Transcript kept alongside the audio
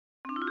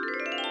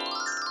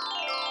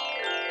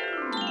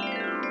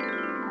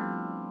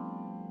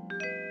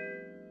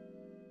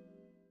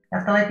Já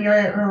v této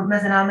chvíli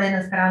mezi námi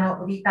dneska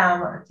ráno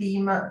vítám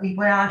tým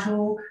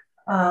vývojářů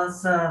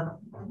z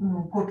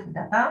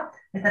GoodData.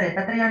 Je tady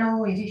Petr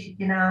Janů, Jiří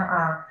Šitina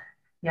a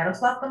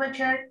Jaroslav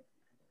Tomeček.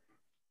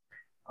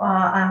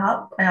 A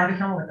já bych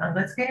měl mluvit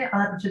anglicky,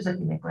 ale protože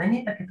zatím jako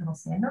není, tak je to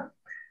vlastně jedno.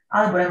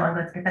 Ale budeme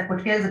anglicky. Tak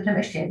počkej, začneme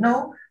ještě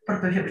jednou,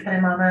 protože už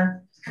tady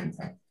máme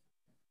skřínce.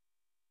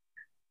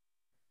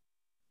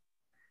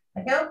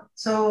 Thank you.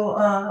 So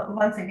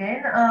once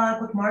again,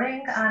 good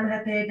morning. I'm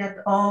happy that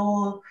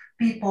all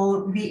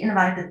people we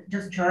invited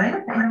just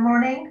joined in the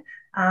morning.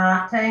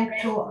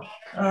 Thank to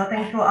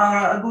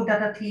our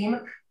GoodData team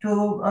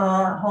to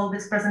hold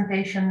this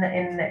presentation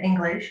in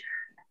English.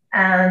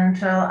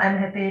 And I'm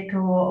happy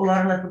to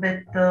learn a little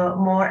bit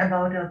more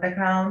about the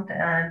background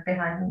and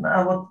behind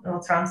what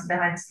runs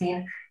behind the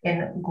scene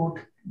in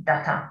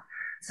GoodData.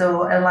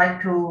 So I'd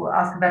like to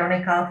ask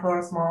Veronika for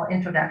a small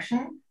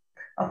introduction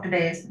of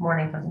today's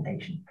morning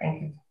presentation.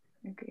 Thank you.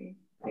 Okay,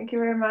 thank you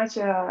very much.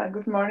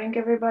 Good morning,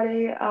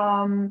 everybody.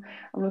 I'm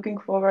looking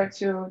forward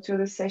to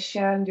the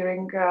session.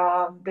 During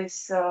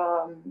this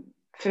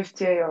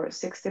 50 or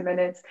 60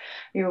 minutes,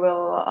 you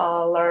will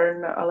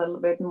learn a little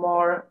bit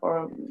more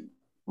or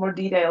more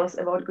details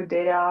about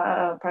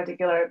GoodData,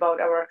 particularly about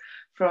our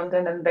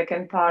front-end and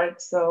back-end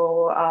part.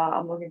 So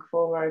I'm looking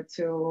forward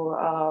to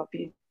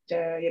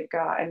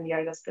Jirka and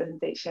Jarda's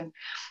presentation.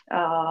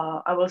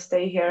 I will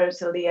stay here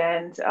till the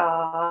end,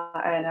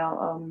 and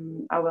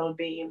I will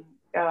be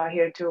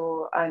here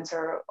to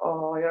answer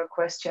all your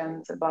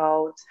questions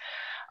about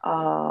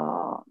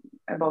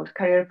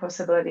career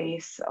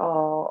possibilities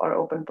or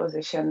open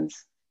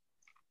positions.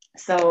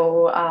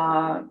 So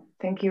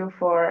thank you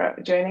for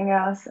joining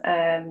us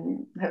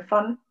and have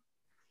fun.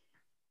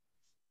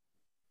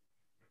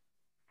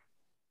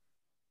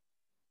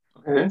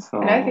 Okay, so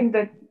and I think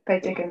that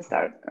Petr can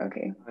start.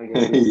 Okay.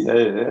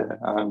 yeah,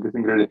 I'm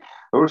getting ready.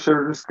 I will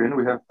share the screen.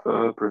 We have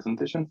a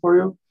presentation for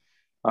you,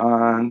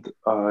 and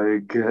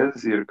I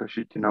guess Jiří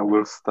Šitina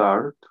will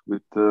start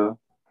with the.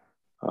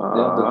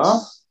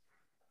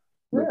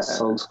 That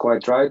sounds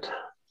quite right.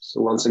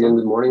 So once again,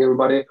 good morning,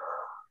 everybody.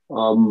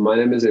 My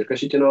name is Jiří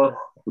Šitina.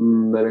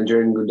 I'm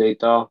manager in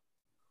GoodData.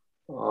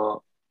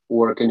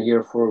 Working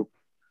here for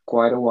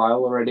quite a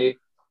while already.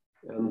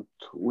 And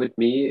with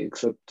me,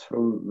 except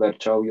from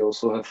Verča, we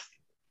also have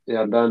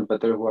Jarda and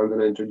Petr, who are going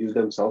to introduce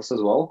themselves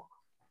as well.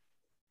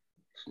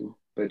 So,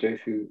 Petr,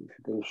 if you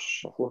can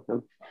shuffle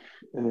them.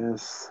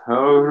 Yes.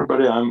 Hello,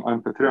 everybody.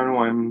 I'm Petr Janů.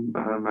 I'm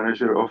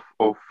manager of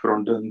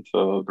FrontEnd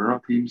Brno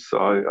teams.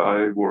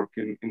 I work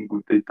in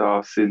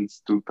GoodData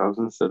since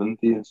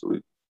 2017, so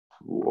it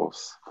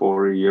was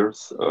 4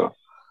 years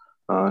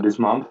this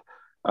month.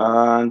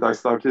 And I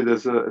started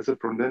as a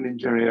front-end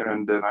engineer,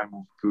 and then I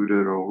moved to the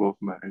role of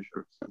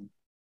manager. So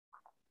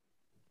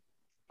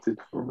that's it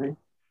for me.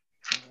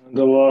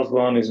 The last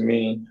one is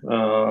me.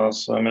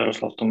 So I'm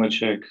Jaroslav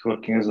Tomeček,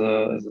 working as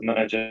a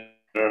manager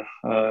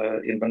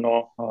in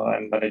Brno.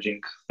 I'm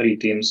managing 3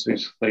 teams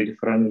with 3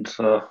 different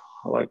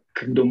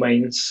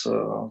domains,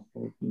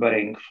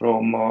 varying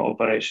from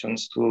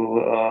operations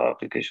to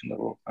application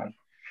development.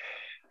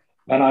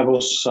 And I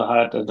was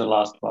hired at the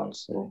last one,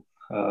 so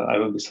I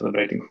will be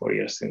celebrating 4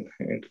 years in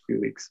a few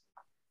weeks.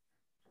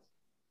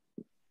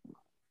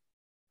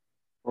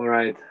 All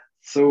right.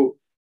 So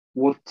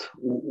what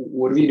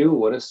do we do?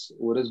 What is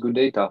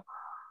GoodData?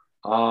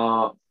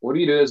 What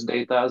we do is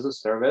data as a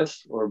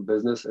service or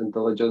business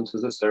intelligence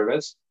as a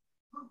service.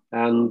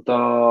 And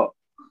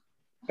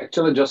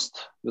actually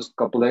just a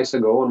couple of days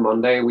ago on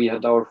Monday, we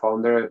had our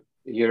founder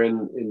here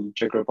in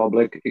Czech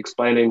Republic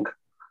explaining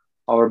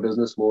our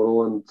business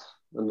model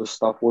and the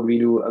stuff what we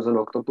do as an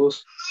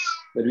octopus,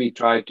 that we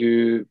try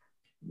to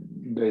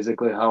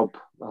basically help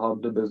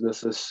the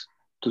businesses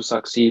to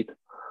succeed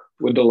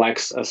with the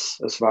lacks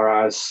as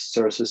far as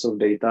sources of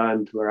data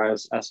and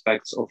various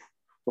aspects of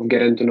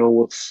getting to know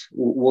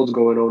what's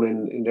going on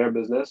in their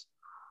business.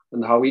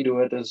 And how we do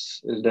it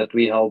is that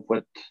we help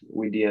with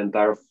the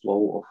entire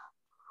flow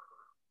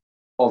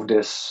of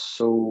this.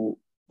 So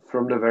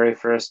from the very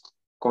first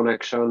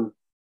connection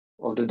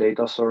of the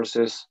data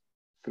sources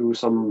through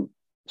some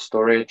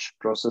storage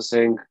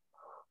processing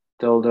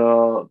till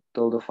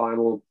the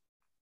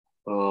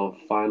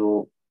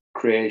final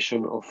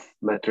creation of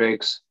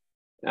metrics,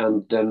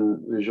 and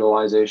then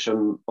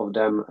visualization of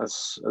them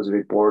as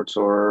reports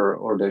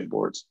or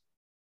dashboards.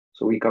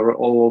 So we cover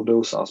all of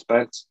those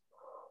aspects,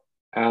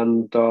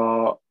 and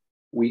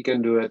we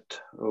can do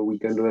it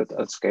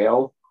at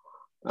scale,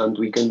 and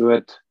we can do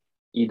it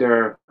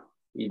either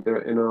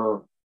in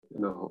a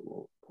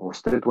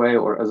hosted way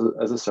or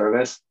as a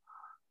service.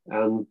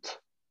 And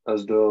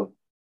as the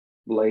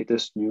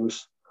latest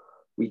news,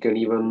 we can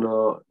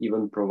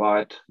even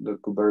provide the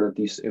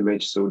Kubernetes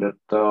image so that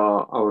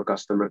our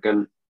customer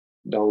can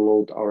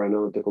download our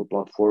analytical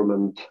platform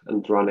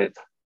and run it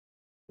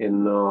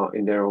in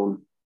their own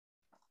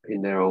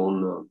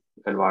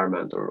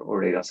environment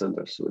or data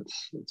center. So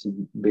it's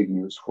big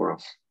news for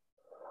us.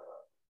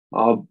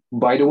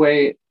 By the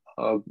way,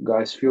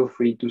 guys, feel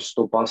free to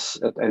stop us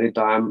at any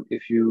time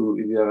if you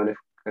have any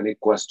any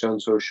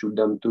questions or shoot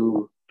them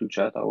to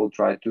chat. I will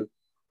try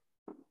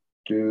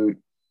to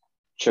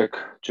check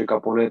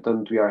up on it,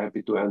 and we are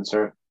happy to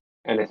answer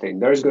anything.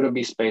 There's going to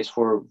be space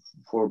for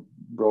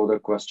broader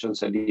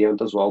questions at the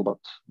end as well,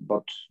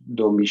 but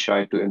don't be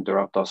shy to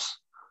interrupt us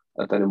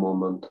at any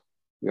moment.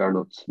 We are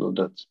not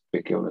that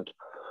picky on it.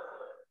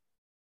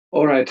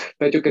 All right,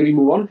 Petr, can we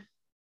move on?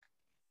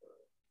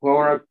 Who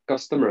are our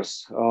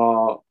customers?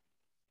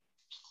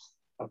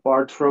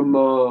 Apart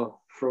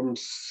from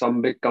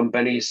some big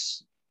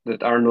companies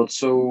that are not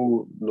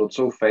so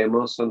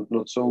famous and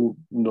not so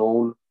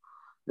known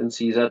in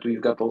CZ,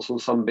 we've got also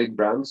some big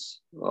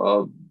brands.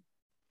 The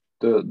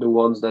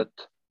ones that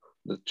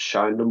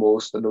shine the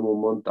most at the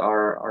moment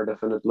are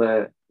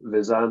definitely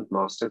Visa and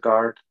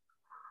MasterCard.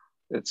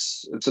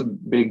 It's a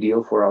big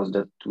deal for us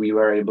that we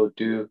were able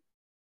to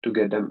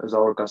get them as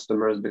our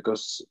customers,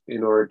 because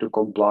in order to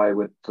comply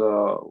with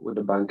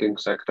the banking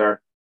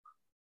sector,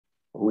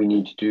 we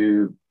need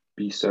to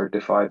be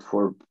certified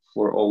for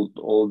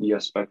all the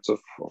aspects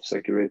of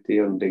security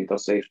and data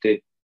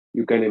safety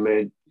you can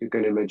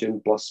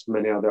imagine, plus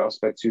many other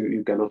aspects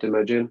you cannot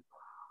imagine.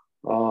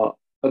 On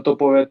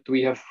top of it,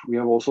 we have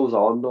also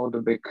Zalando,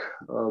 the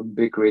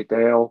big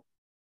retail.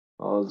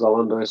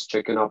 Zalando is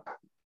checking up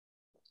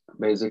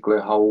basically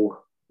how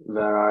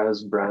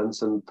various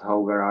brands and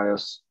how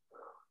various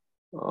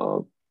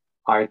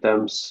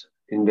items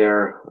in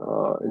their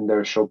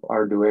shop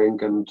are doing,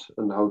 and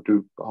how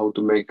to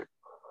make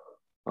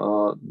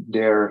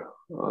their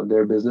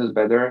business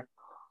better.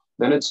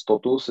 Then it's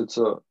Totus. It's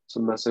a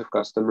massive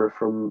customer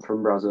from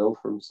Brazil,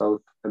 from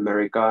South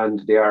America, and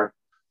they are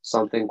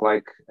something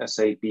like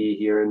SAP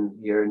here in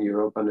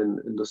Europe and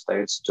in the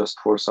States, just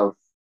for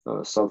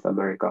South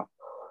America.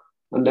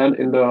 And then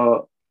in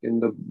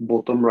the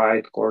bottom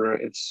right corner,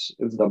 it's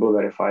Double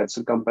Verify. It's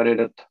a company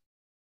that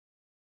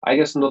I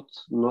guess not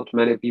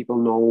many people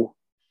know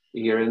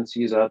here in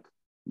CZ,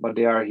 but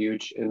they are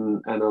huge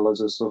in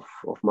analysis of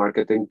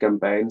marketing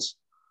campaigns,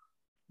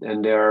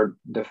 and they are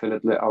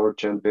definitely our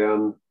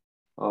champion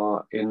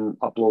in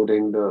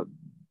uploading the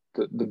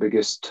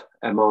biggest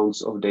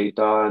amounts of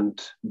data and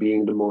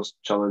being the most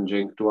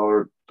challenging to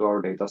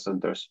our data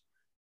centers,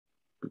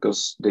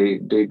 because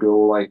they go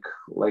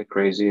like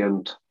crazy,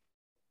 and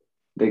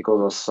they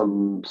cause us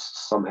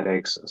some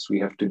headaches as we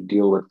have to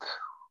deal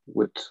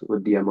with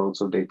the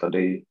amounts of data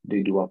they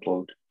do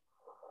upload.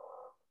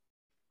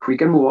 If we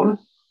can move on.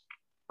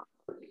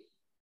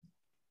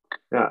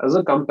 Yeah, as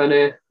a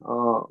company,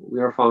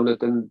 we are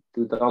founded in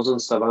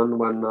 2007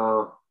 when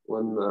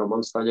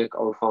Roman Staněk,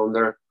 our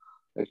founder,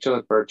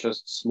 actually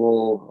purchased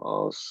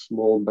small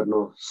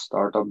Brno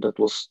startup that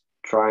was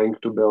trying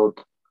to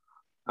build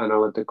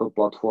analytical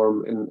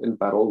platform in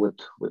parallel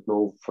with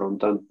no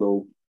front end,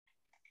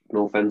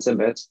 no fancy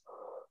bits.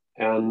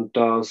 And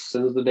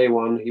since the day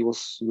one, he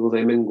was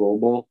aiming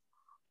global.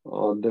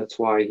 That's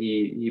why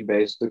he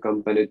based the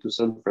company to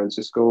San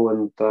Francisco,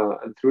 and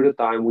through the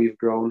time we've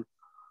grown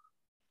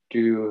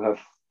to have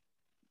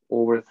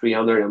over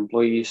 300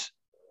 employees,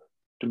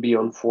 to be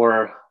on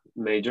 4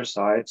 major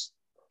sites.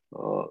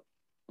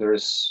 There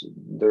is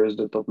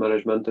the top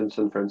management in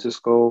San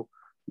Francisco.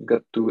 We've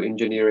got 2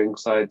 engineering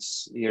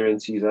sites here in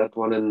CZ,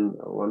 one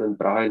in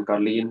Prague in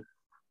Karlín,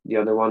 the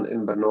other one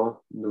in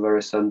Brno, in the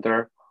very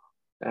center,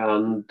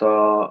 and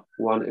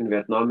one in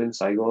Vietnam in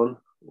Saigon,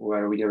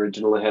 where we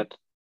originally had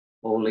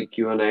only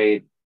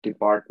Q&A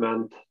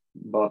department,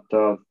 but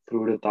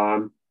through the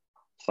time,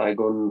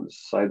 Saigon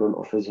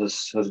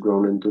office has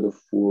grown into the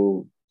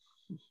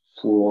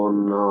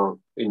full-on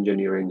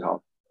engineering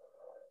hub.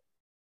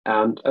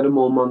 And at the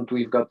moment,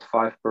 we've got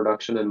 5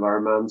 production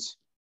environments,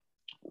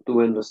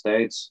 2 in the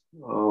States,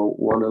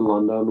 one in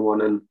London,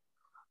 one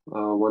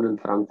in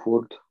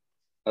Frankfurt,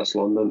 as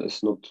London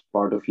is not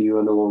part of EU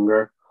any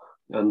longer,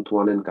 and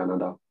one in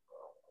Canada.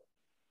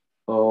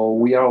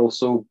 We are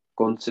also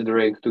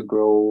considering to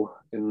grow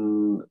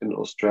in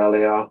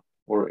Australia,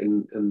 or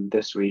in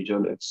this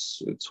region.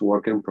 It's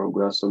work in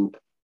progress, and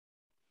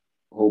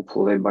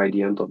hopefully by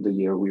the end of the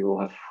year we'll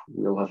have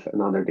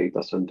another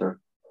data center.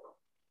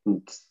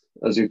 And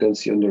as you can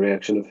see on the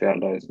reaction of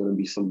Jarda, it's going to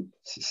be some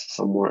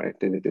more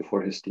activity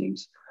for his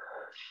teams.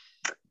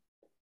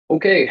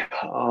 Okay,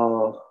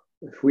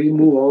 if we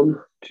move on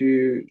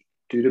to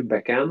the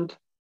backend,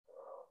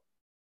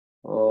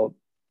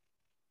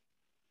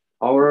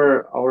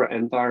 our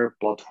entire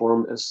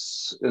platform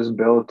is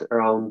built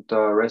around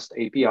REST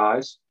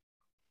APIs.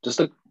 Just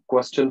a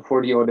question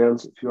for the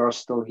audience, if you are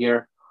still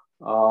here,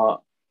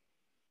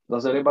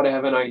 does anybody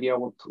have an idea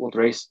what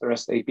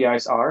REST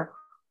APIs are?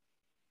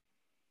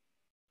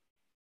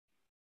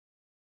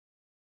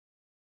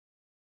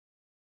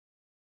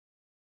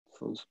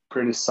 Sounds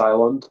pretty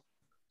silent.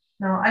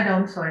 No, I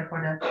don't. Sorry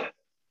for that.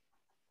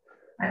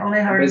 I only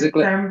heard the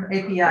term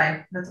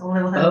API. That's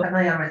only what I'm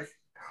familiar with.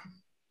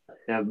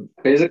 Yeah,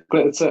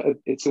 basically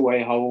it's a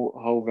way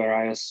how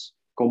various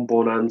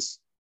components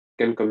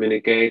can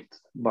communicate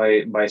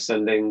by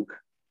sending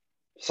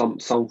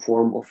some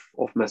form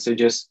of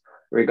messages,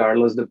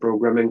 regardless the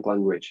programming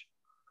language.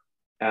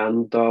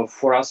 And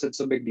for us,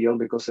 it's a big deal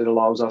because it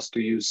allows us to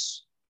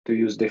use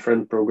use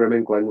different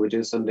programming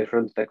languages and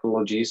different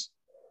technologies,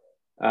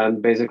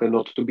 and basically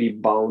not to be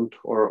bound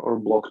or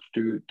blocked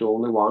to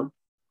only one,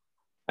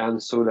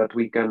 and so that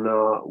we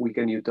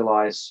can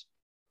utilize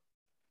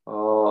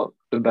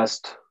the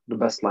best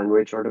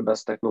language or the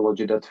best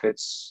technology that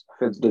fits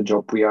the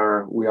job we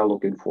are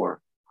looking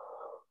for.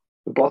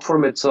 The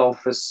platform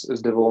itself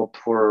is developed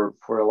for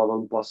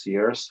 11 plus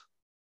years,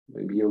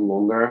 maybe even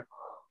longer.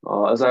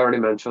 As I already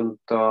mentioned,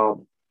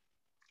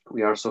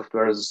 we are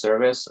software as a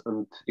service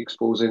and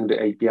exposing the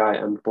API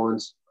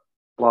endpoints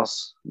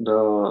plus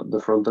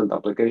the front-end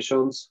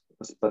applications,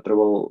 as Petr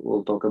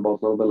will talk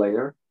about a little bit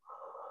later.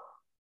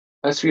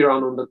 As we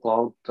run on the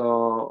cloud,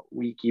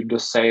 we keep the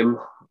same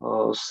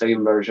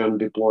version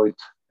deployed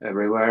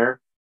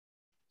everywhere,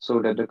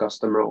 so that the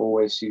customer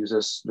always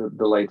uses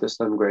the latest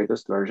and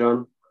greatest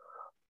version.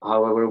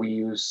 However, we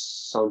use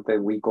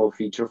something we call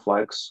feature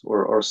flags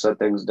or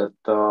settings that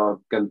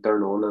can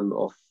turn on and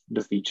off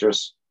the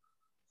features,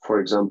 for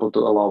example, to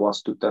allow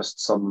us to test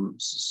some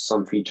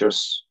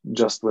features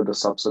just with a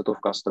subset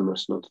of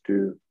customers, not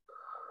to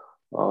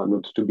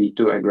be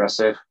too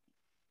aggressive,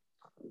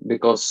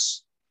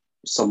 because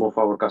some of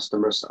our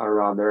customers are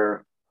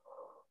rather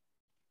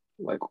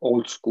like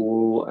old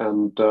school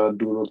and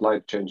do not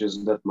like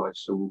changes that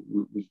much. So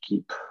we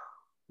keep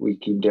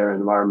their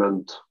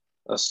environment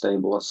as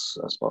stable as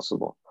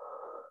possible.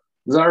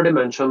 As I already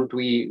mentioned,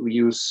 we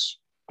use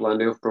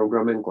plenty of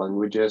programming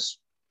languages,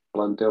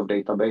 plenty of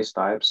database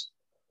types.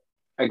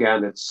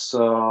 Again, it's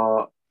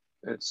a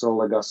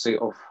legacy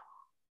of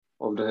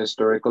the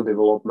historical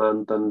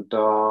development, and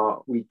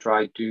we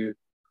try to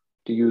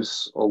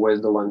use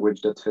always the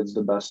language that fits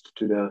the best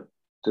to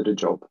the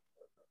job.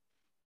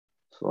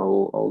 So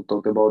I'll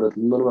talk about it a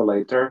little bit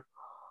later.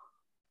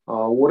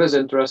 What is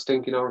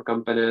interesting in our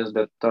company is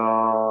that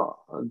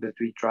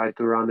we try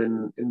to run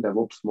in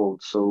DevOps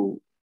mode. So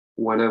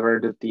whenever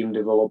the team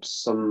develops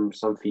some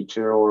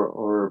feature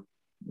or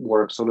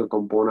works on a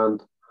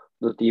component,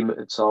 the team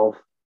itself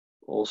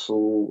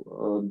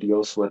also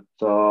deals with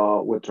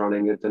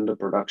running it in the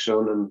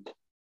production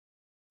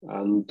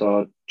and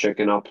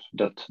checking up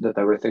that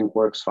everything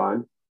works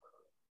fine.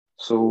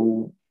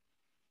 So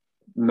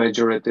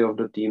majority of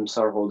the teams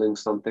are holding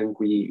something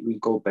we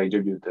call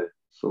PagerDuty,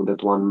 so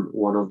that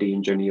one of the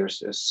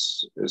engineers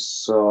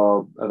is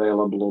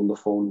available on the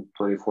phone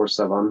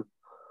 24/7,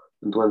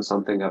 and when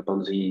something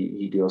happens,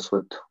 he deals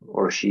with,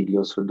 or she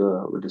deals with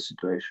the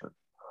situation.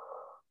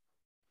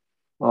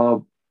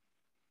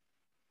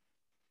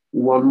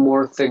 One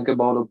more thing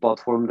about a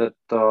platform, that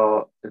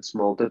it's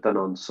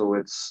multi-tenant, so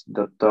it's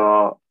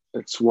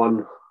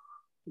one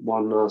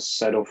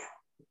set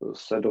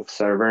of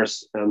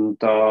servers, and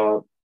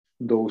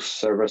those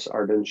servers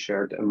are then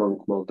shared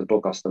among multiple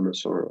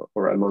customers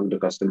or among the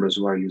customers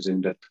who are using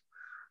the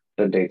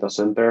data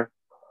center.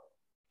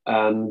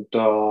 And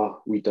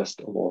we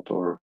test a lot,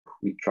 or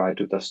we try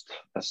to test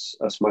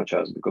as much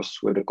as, because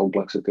with the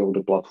complexity of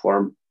the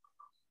platform,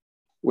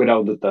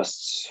 without the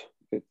tests,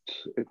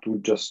 it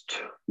would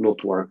just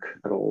not work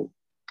at all.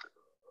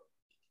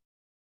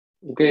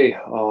 Okay,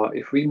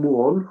 if we move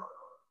on,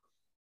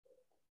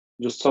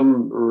 just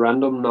some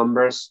random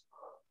numbers.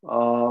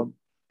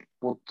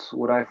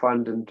 What I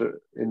find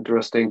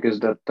interesting is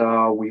that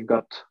we've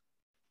got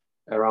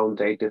around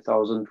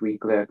 80,000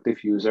 weekly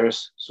active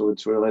users. So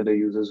it's really the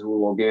users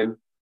who log in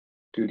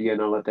to the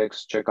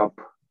analytics, check up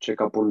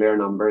on their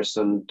numbers,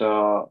 and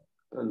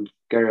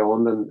carry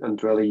on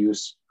and really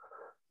use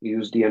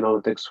the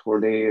analytics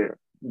for their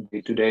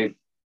day-to-day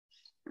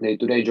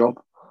job.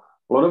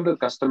 A lot of the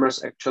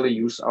customers actually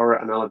use our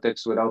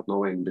analytics without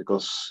knowing,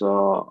 because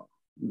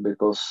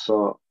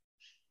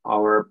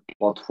our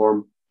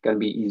platform can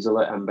be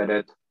easily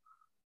embedded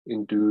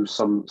into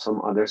some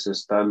other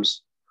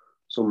systems.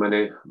 So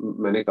many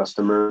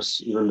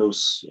customers, even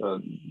those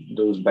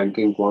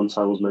banking ones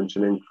I was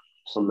mentioning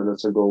some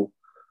minutes ago,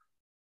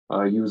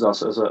 use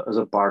us as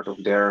a part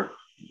of their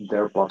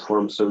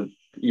platform. So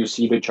you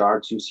see the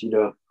charts, you see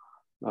the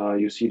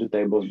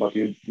tables, but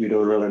you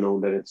don't really know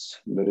that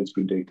it's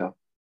good data.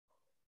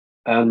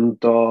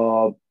 And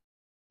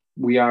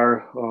we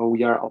are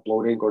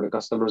uploading, or the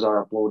customers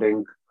are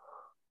uploading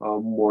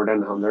more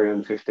than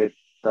 150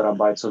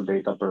 terabytes of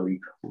data per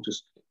week. I'll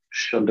just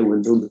shut the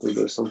window because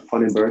there's some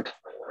funny bird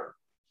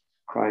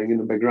crying in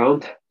the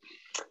background.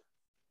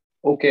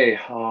 Okay,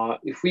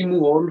 if we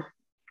move on,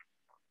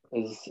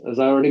 as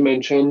I already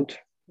mentioned,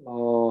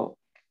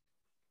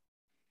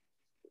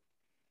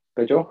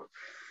 Petr?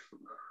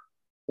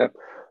 Yep.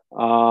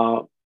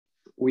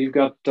 We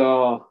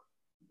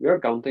are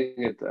counting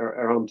it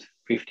around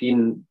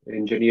 15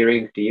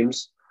 engineering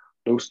teams.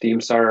 Those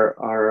teams are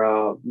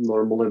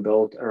normally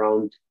built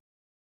around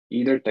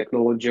either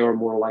technology or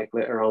more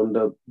likely around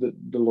the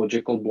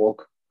logical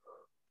block,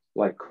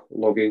 like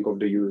logging of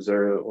the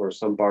user or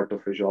some part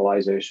of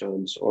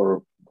visualizations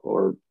or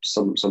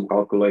some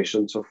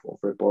calculations of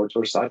reports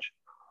or such.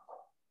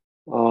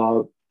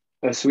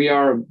 As we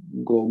are a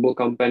global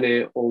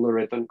company, all the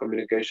written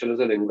communication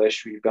is in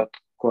English. We've got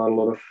quite a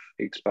lot of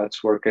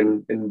expats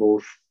working in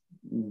both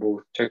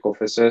Czech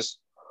offices.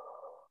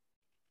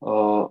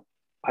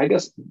 I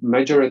guess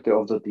majority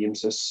of the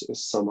teams is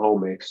somehow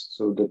mixed,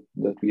 so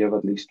that we have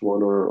at least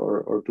one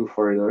or two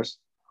foreigners.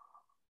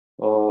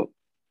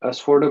 As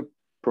for the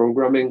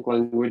programming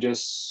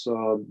languages,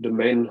 the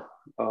main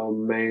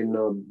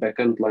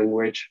backend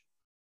language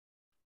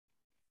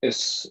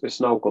is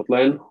now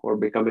Kotlin, or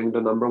becoming the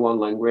 #1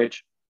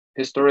 language.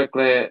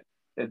 Historically,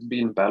 it's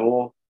been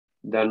Perl,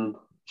 then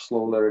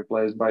slowly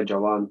replaced by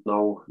Java, and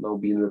now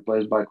being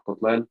replaced by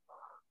Kotlin.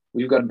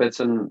 We've got bits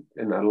in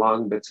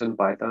Erlang, bits in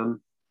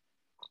Python,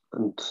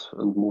 and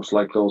most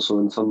likely also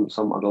in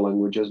some other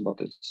languages, but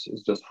it's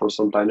just for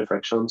some tiny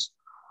fractions.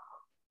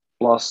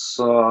 Plus,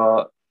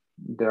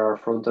 there are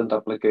front-end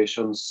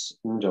applications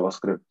in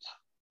JavaScript.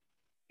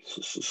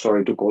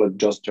 Sorry to call it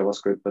just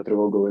JavaScript, but we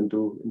will go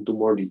into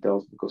more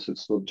details because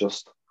it's not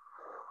just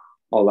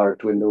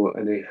alert window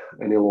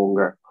any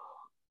longer.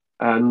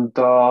 And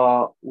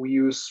we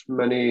use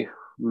many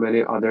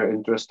other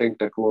interesting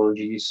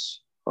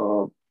technologies.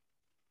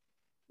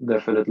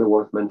 Definitely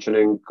worth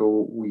mentioning.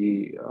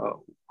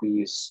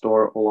 We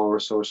store all our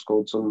source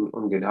codes on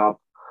GitHub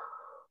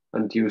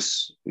and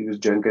use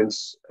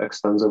Jenkins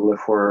extensively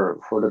for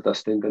the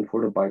testing and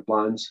for the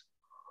pipelines.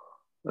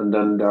 And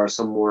then there are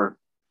some more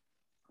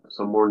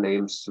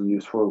names to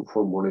use for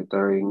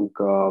monitoring,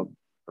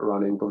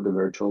 running of the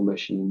virtual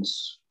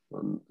machines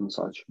and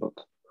such. But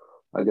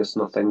I guess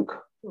nothing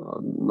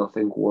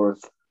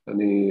worth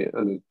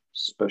any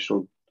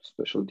special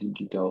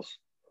details.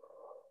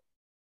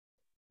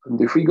 And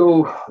if we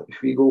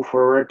go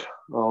forward,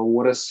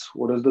 what is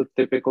the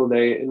typical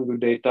day in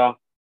GoodData?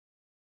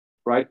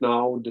 Right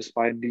now,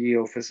 despite the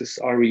offices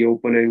are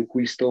reopening,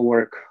 we still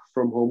work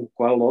from home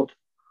quite a lot.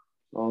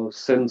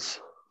 Since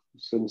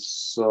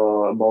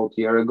about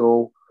a year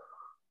ago,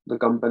 the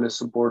company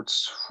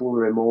supports full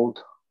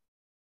remote.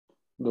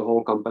 The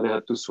whole company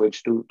had to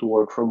switch to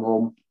work from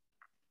home,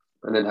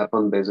 and it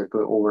happened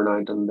basically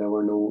overnight, and there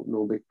were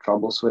no big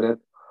troubles with it.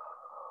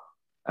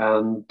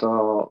 And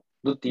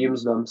the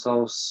teams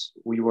themselves,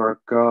 we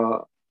work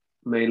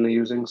mainly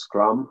using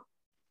Scrum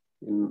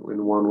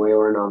in one way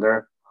or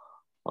another.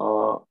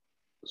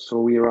 So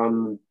we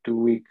run 2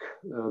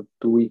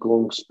 week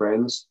long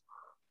sprints.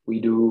 We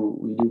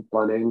do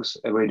plannings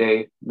every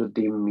day. The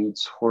team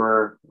meets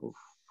for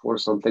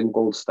something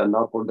called stand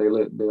up or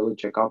daily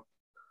checkup,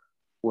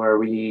 where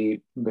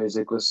we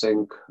basically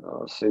sync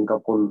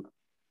up on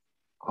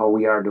how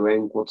we are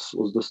doing, what's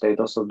the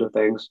status of the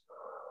things,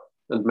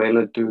 and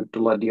mainly to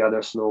let the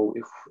others know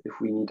if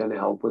we need any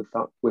help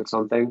with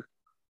something.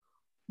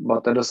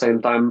 But at the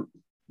same time,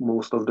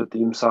 most of the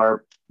teams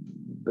are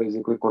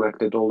basically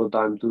connected all the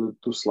time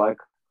to Slack,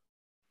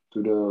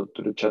 to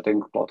the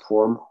chatting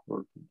platform,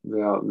 or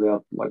via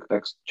like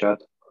text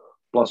chat.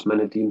 Plus,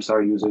 many teams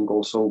are using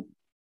also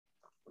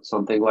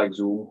something like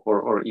Zoom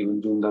or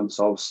even Zoom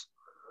themselves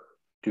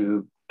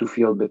to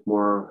feel a bit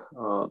more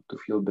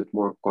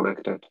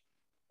connected.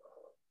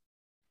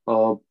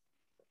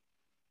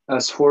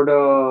 As for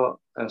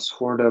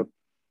the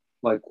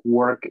like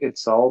work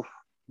itself,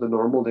 the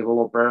normal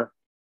developer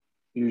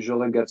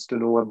usually gets to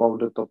know about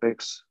the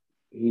topics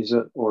he's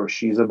or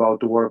she's about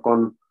to work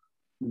on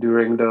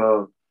during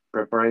the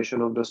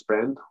preparation of the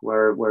sprint,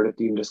 where the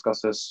team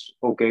discusses,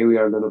 okay, we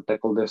are going to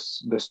tackle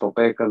this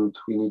topic, and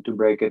we need to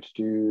break it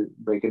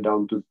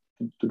down to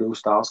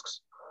those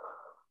tasks,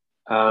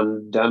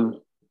 and then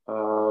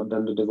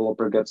the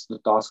developer gets the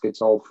task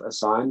itself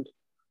assigned,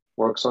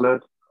 works on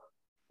it,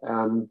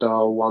 and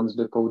once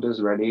the code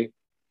is ready,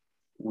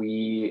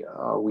 we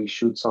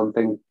shoot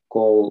something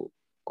called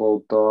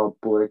pull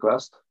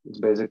request. It's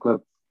basically a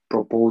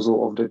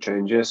proposal of the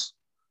changes.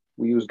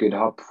 We use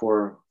GitHub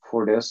for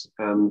this,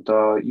 and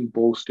you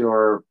post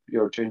your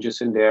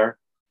changes in there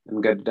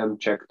and get them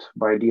checked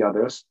by the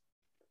others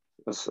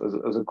as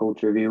a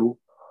code review.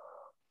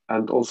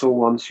 And also,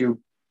 once you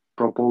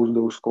propose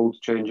those code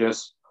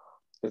changes,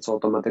 it's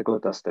automatically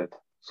tested.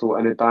 So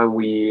anytime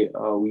we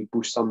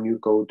push some new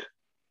code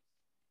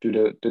to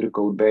the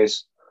code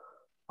base,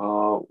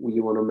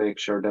 we want to make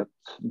sure that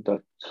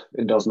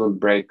it does not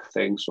break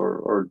things,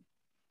 or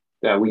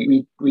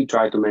we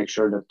try to make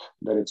sure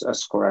that it's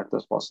as correct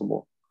as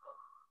possible.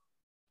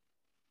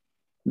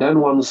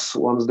 Then once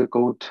the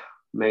code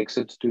makes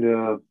it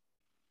to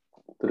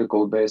the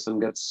code base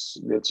and gets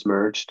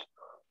merged,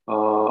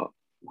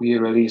 we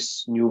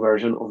release new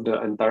version of the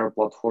entire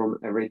platform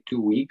every 2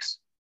 weeks.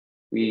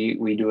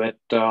 We do it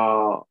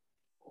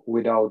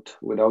without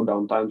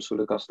downtime, so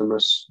the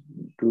customers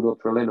do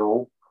not really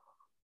know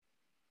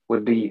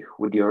with the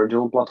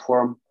original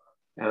platform,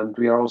 and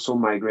we are also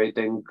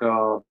migrating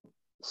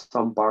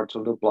some parts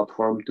of the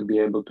platform to be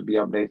able to be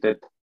updated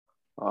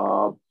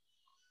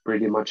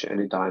pretty much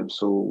anytime.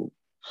 So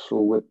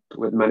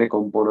with many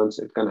components,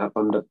 it can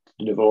happen that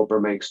the developer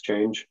makes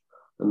change,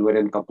 and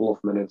within a couple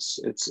of minutes,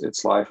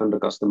 it's live and the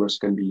customers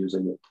can be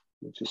using it,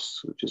 which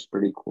is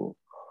pretty cool.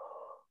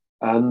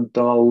 And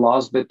the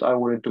last bit I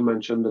wanted to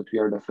mention that we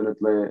are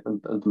definitely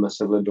and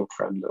massively dog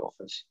friendly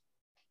office.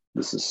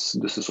 This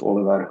is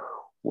Oliver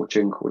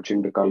watching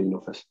the Karlín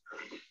office.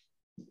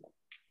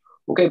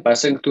 Okay,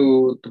 passing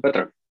to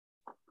Petr.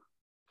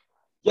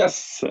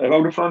 Yes,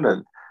 about the front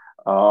end.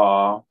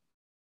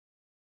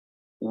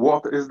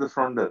 What is the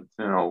front end?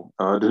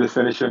 The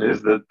definition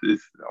is that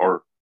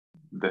or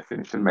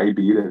definition may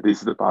be that this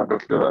is the part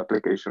of the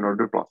application or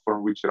the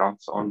platform which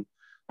runs on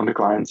the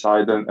client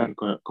side and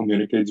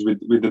communicates with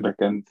the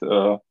backend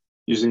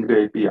using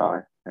the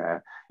API.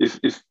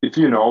 If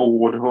you know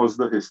what was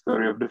the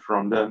history of the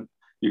front end,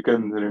 you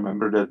can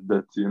remember that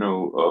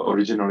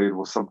originally it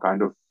was some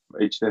kind of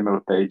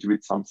HTML page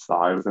with some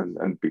styles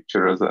and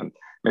pictures and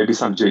maybe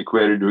some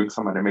jQuery doing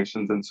some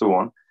animations and so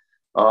on.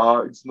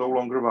 It's no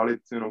longer valid,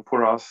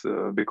 for us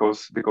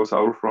because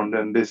our front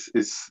end is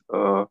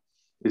a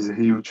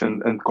huge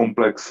and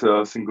complex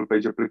single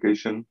page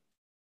application,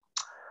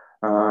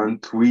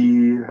 and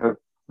we have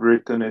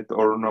written it,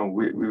 or no,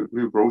 we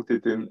wrote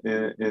it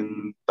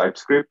in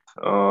TypeScript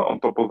on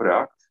top of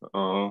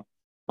React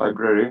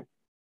library.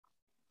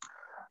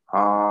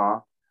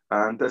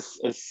 And as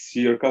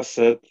Jirka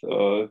said,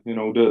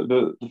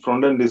 the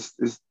front end is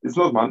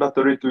not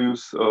mandatory to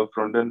use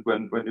front end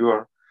when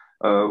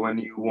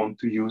you want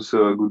to use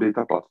a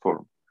GoodData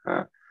platform.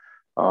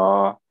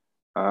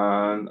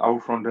 And our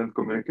front end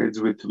communicates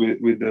with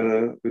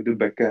the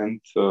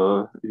backend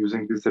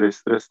using this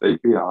REST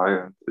API,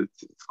 and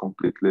it's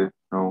completely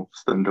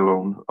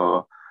standalone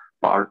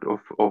part of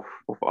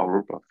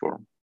our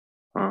platform.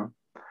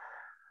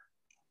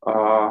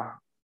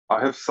 I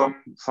have some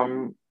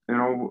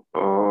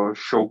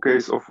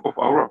showcase of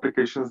our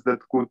applications that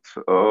could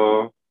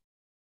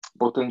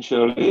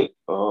potentially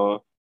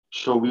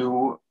show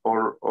you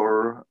or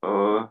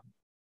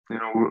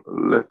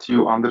let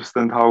you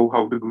understand how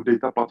the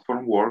GoodData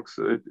platform works.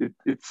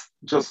 It's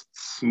just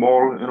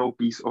small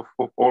piece of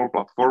all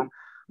platform,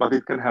 but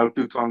it can help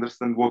you to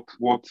understand what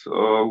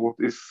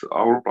is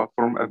our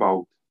platform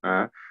about.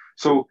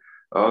 So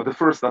the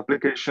first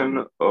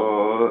application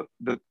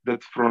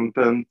that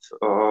front-end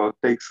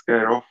takes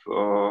care of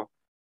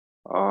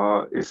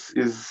is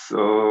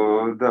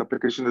the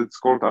application that's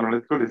called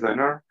Analytical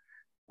Designer.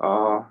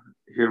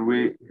 Here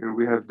we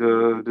have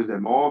the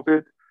demo of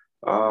it.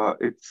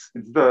 It's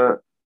the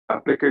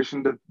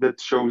application that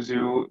shows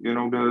you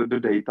the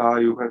data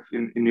you have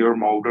in your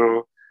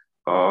model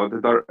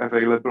that are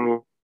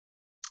available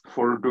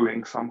for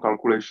doing some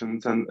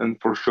calculations and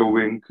for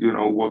showing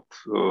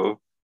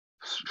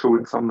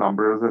showing some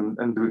numbers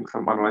and doing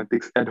some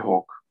analytics ad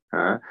hoc.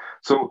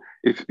 So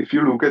if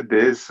you look at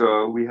this,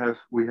 we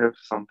have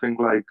something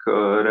like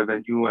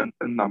revenue and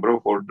number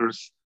of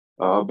orders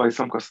by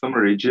some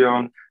customer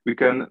region. We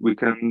can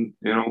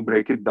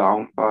break it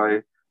down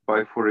by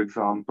for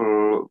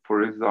example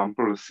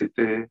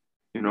city,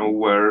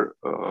 where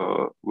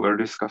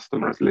this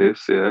customer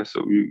lives.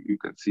 So you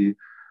can see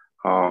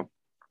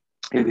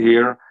it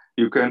here.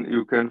 You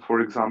can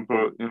for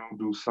example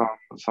do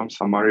some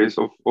summaries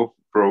of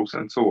rows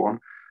and so on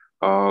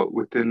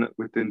within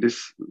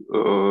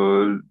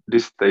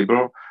this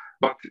table.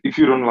 But if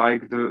you don't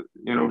like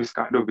this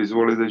kind of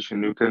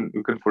visualization, you can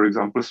for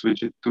example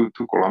switch it to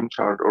column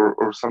chart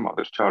or some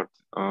other chart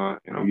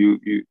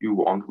you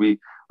want. We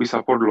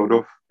support a lot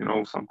of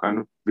some kind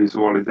of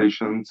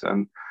visualizations,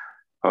 and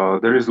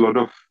there is a lot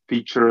of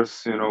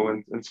features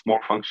and small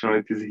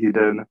functionalities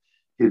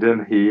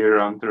hidden here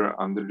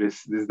under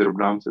this drop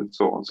downs and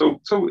so on. So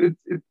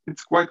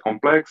it's quite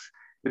complex.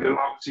 It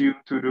allows you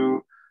to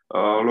do a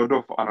lot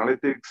of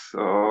analytics.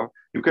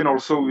 You can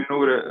also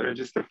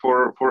register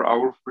for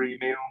our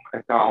premium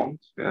account.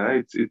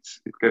 It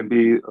can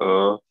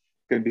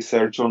be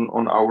searched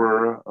on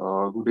our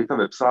GoodData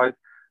website.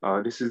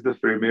 This is the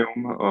premium,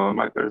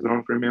 my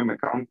personal premium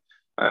account,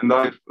 and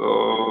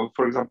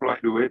for example, I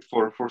do it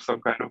for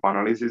some kind of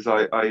analysis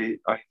I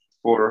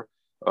for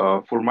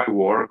my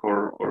work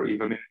or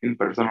even in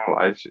personal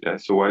life.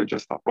 So I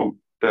just upload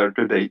the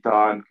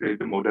data and create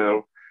the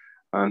model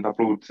and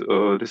upload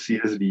the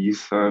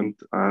CSVs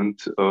and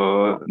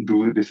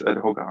do this ad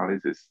hoc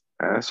analysis.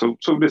 So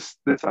this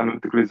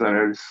analytical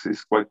designer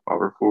is quite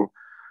powerful.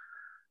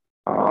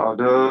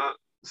 The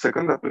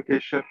second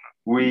application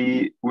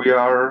we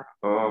are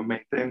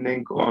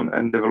maintaining on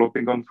and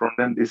developing on front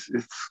end is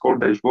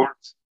called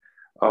dashboards.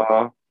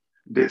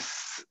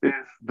 This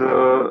is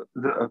the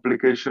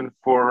application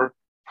for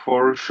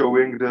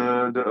showing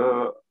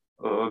the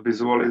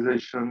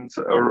visualizations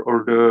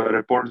or the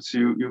reports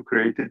you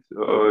created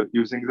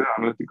using the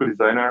analytical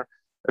designer.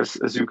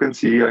 As you can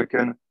see, I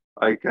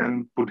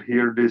can put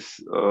here this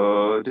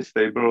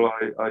table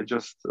I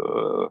just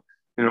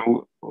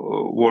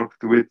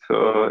worked with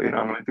in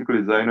analytical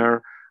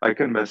designer. I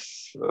can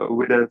mess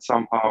with it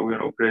somehow,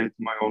 create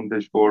my own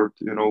dashboard,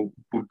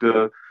 put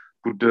the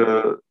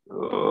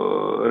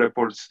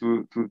reports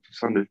to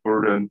some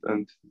dashboard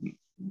and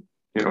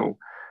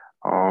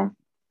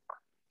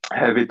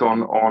have it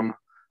on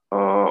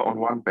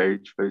one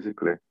page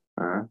basically.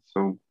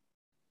 So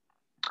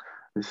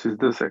this is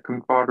the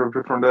second part of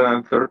the front end.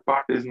 And third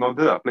part is not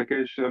the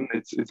application;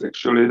 it's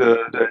actually the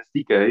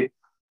SDK.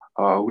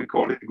 We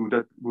call it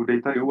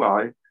GoodData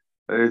UI.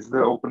 It's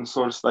the open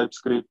source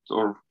TypeScript,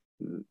 or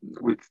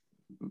with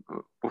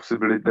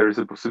possibility there is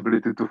a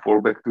possibility to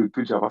fall back to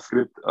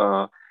JavaScript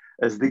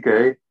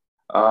SDK,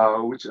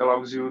 which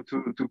allows you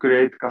to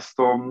create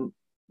custom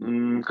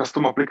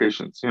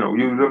applications. You know,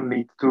 you don't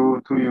need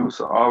to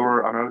use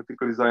our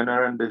analytical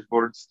designer and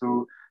dashboards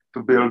to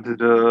build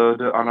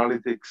the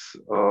analytics,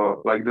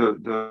 like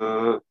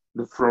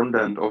the front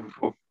end of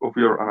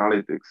your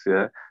analytics.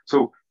 Yeah.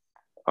 So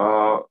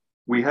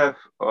we have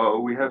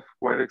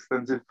quite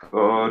extensive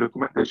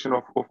documentation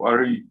of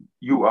our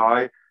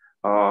UI.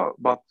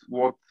 But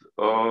what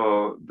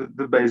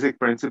the basic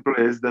principle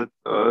is that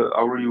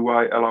our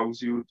UI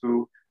allows you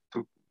to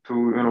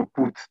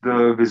put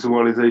the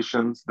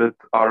visualizations that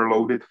are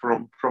loaded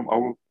from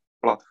our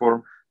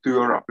platform to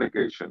your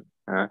application.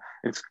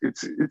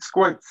 It's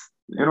quite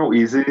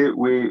easy.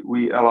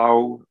 We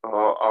allow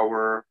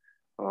our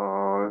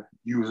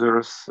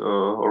users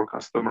or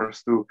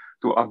customers to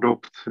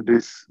adopt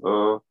this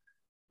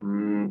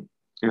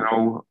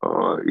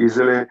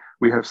easily.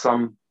 We have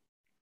some.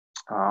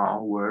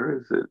 Where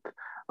is it?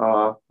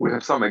 We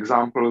have some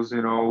examples,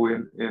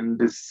 in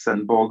this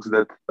sandbox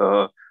that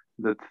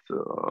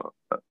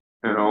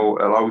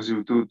allows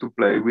you to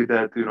play with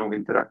that,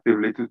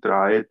 interactively to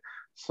try it.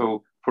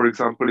 So, for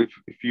example,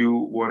 if you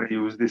want to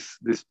use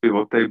this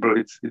pivot table,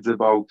 it's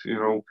about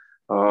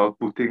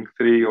putting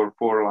 3 or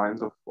 4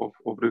 lines of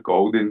the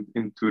code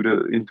into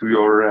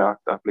your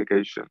React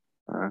application.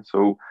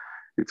 So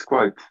it's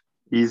quite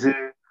easy.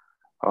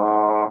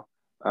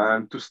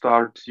 And to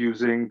start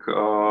using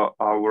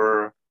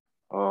our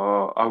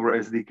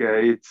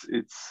SDK,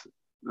 it's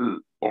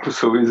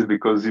also easy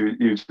because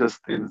you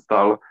just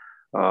install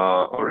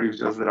or you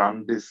just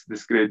run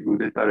this great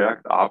GoodData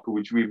React app,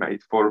 which we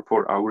made for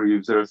our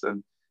users,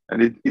 and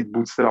it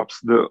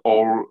bootstraps the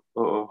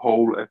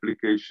whole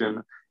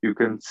application. You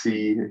can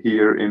see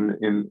here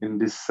in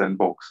this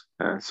sandbox.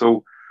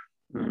 So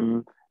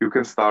you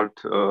can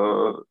start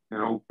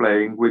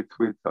playing with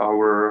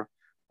our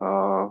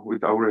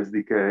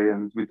SDK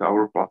and with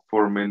our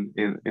platform in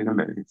a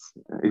minute,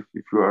 if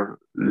you are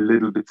a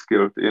little bit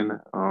skilled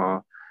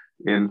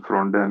in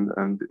front end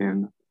and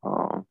in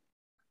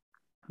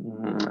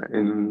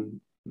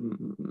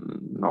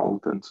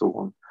Node and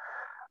so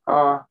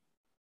on.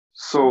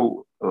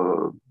 So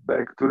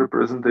back to the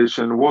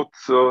presentation. What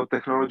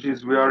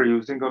technologies we are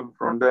using on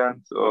front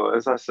end?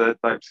 As I said,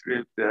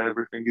 TypeScript. Yeah,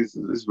 everything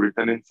is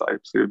written in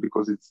TypeScript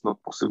because it's not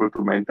possible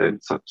to maintain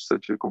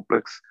such a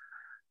complex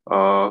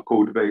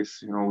code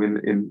base,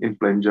 in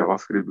plain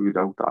JavaScript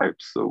without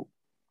types. So,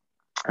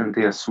 and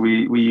yes,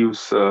 we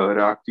use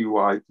React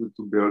UI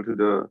to build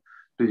the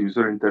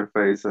user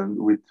interface, and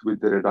with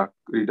the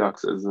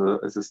Redux as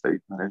a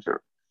state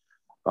manager.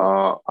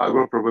 I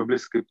will probably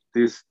skip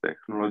these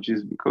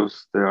technologies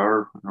because they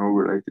are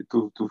related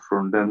to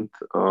front end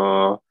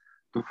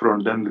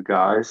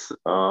guys.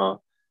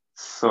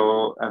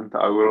 So, and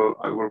I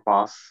will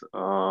pass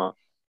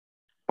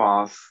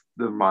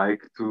the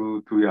mic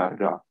to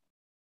Jarda.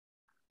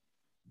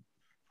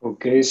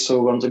 Okay,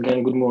 so once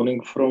again, good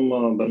morning from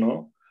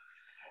Brno.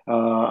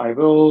 I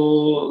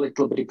will a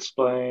little bit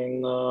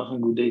explain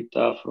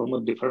GoodData from a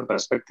different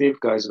perspective.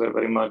 Guys were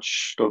very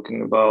much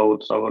talking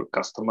about our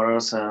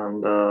customers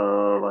and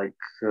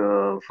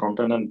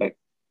front-end and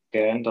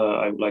back-end.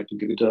 I would like to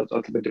give it a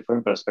little bit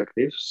different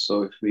perspective.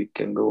 So if we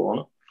can go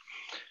on.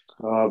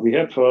 We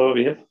have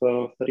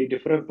 3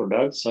 different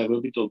products. I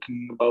will be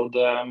talking about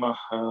them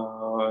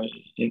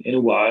in a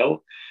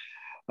while.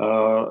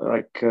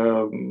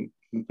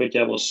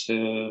 Petya was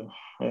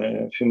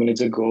a few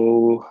minutes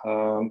ago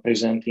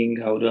presenting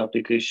how the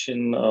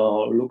application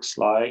looks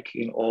like.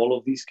 In all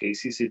of these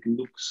cases, it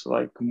looks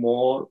like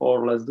more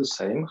or less the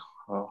same.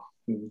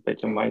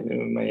 Petya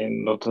may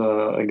not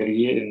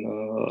agree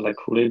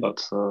fully, but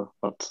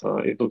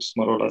it looks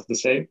more or less the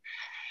same.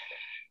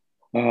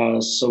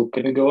 So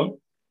can we go on?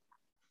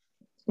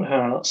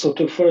 So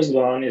the first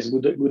one is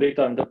GoodData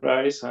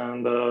Enterprise,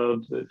 and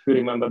if you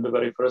remember the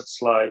very first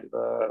slide,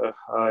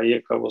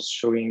 Jirka was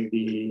showing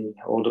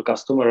all the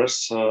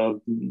customers.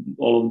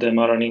 All of them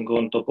are running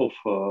on top of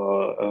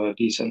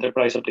this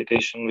enterprise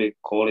application. We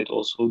call it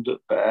also the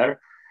Bear.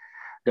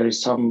 There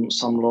is some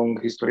long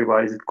history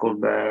why is it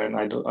called Bear, and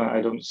I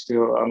don't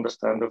still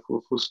understand the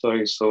full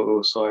story.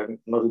 So I'm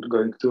not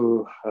going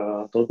to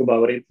talk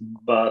about it.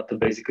 But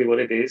basically, what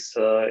it is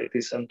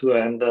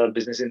end-to-end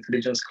business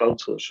intelligence cloud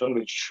solution,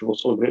 which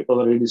was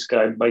already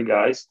described by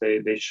guys.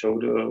 They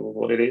showed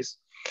what it is.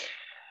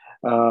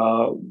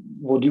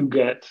 What you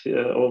get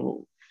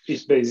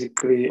is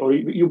basically, or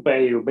you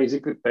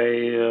basically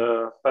pay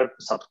per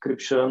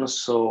subscription.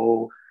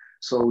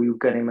 So you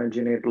can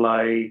imagine it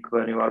like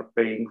when you are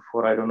paying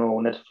for, I don't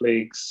know,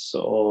 Netflix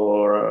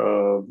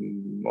or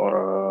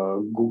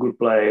Google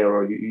Play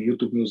or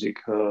YouTube Music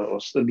or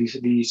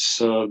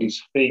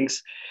these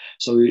things.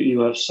 So you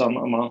have some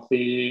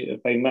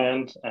monthly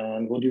payment,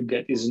 and what you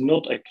get is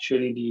not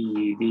actually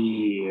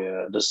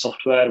the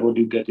software. What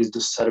you get is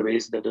the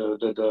service that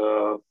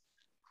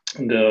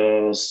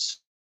the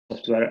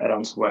software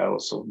runs well.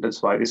 So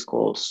that's why it's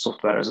called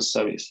software as a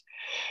service.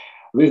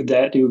 With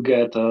that, you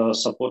get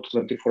support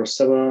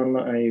 24/7,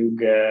 and you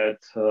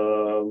get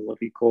what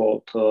we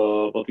call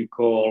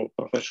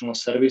professional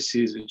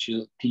services, which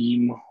is a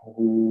team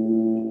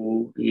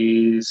who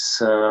is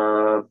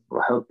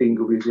helping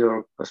with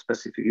your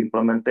specific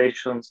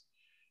implementations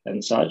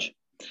and such.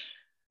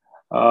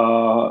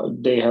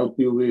 They help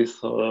you with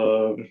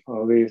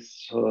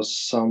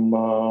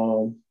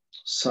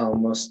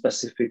some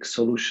specific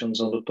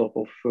solutions on the top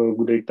of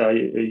GoodData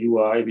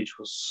UI, which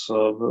was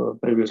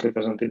previously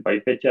presented by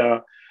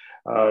Petya.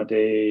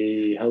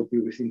 They help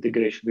you with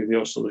integration with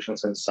your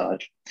solutions and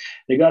such.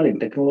 Regarding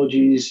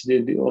technologies,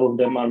 all of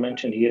them are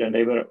mentioned here, and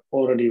they were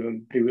already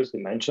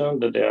previously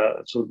mentioned. That they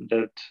are so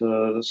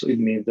it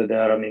means that they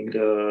are running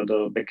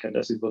the backend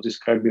as it was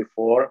described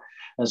before,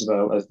 as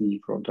well as the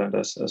frontend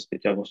as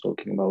Petya was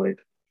talking about it.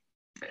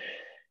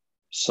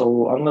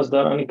 So unless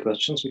there are any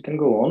questions, we can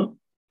go on.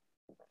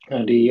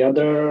 The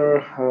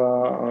other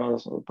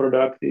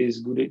product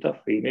is GoodData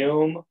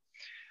Freemium.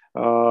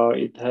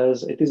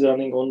 It is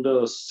running on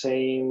the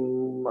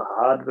same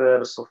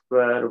hardware,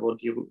 software,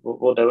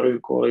 whatever you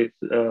call it,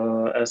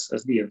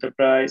 as the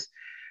enterprise.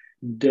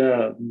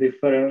 The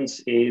difference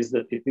is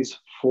that it is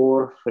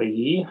for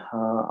free,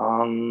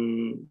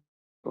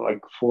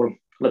 like for,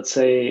 let's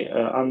say,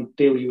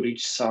 until you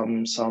reach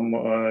some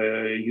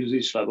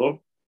usage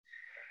level.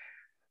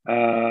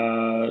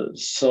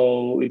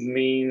 So it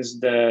means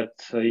that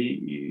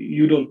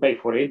you don't pay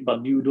for it,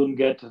 but you don't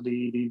get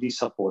the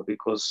support,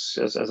 because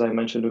as I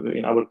mentioned,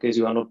 in our case,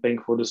 you are not paying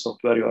for the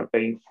software, you are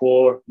paying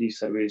for the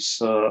service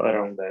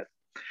around that.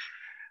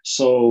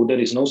 So there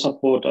is no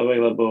support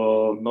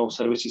available, no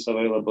services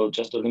available,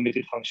 just a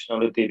limited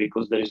functionality,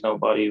 because there is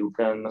nobody who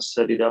can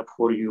set it up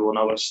for you on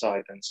our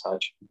side and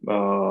such.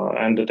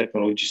 And the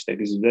technology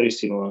stack is very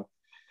similar,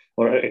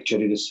 or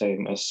actually the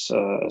same as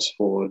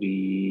for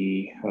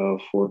the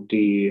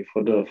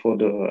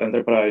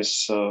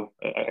enterprise.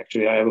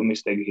 Actually, I have a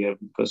mistake here,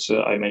 because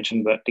I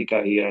mentioned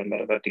Veronika here, and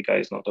Veronika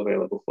is not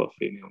available for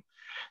freemium.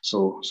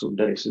 So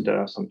there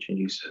are some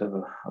changes,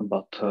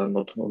 but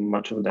not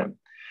much of them.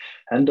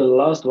 And the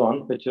last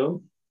one, Petr,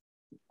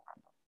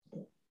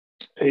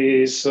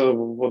 is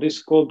what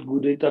is called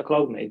GoodData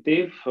Cloud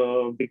Native.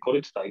 We call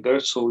it Tiger.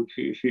 So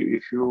if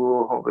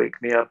you wake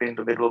me up in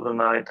the middle of the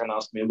night and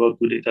ask me about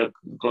GoodData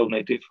Cloud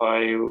Native,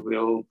 I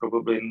will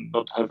probably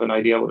not have an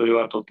idea what you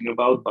are talking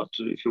about. But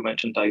if you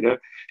mention Tiger,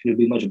 it will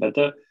be much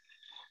better.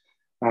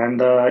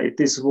 And it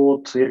is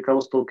what Jirka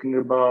was talking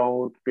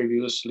about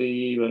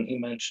previously when he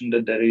mentioned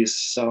that there is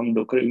some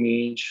Docker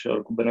image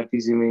or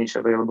Kubernetes image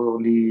available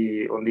on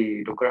the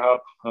Docker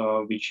Hub,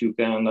 which you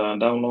can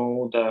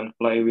download and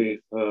play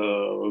with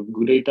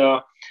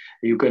GoodData.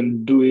 You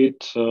can do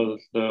it.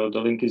 The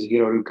link is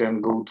here, or you can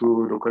go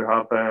to Docker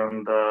Hub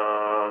and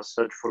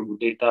search for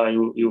GoodData.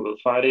 You will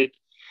find it.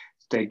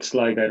 Takes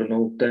like, I don't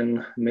know,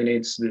 10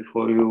 minutes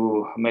before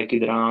you make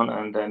it run,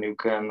 and then you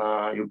can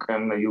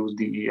use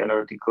the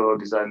analytical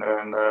designer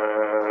and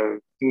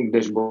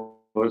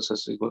dashboards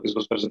as it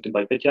was presented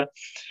by Petya.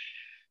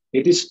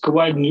 It is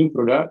quite new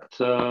product,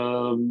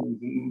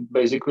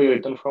 basically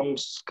written from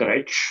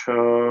scratch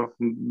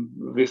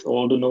with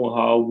all the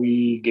know-how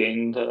we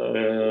gained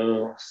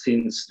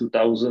since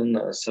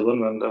 2007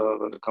 when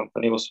the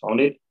company was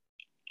founded.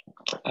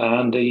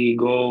 And the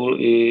goal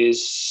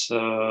is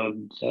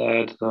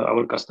that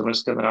our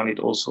customers can run it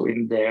also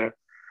in their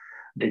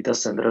data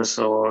centers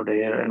or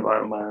their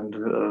environment,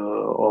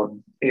 or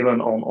even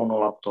on a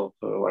laptop.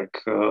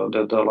 Like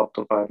the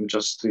laptop I'm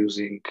just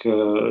using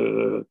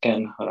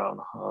can run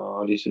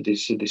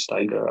this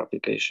Tiger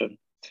application.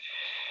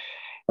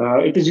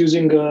 It is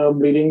using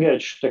bleeding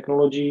edge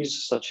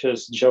technologies such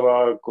as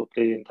Java,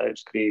 Kotlin,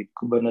 TypeScript,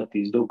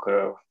 Kubernetes,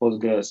 Docker,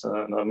 Postgres,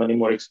 and many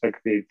more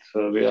expected.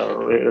 We are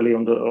really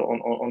on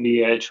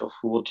the edge of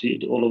what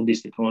all of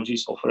these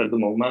technologies offer at the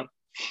moment.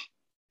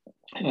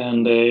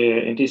 And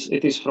it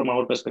is from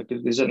our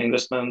perspective, this is an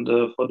investment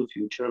for the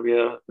future.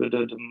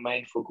 The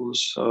main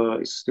focus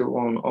is still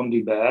on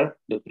the Bear,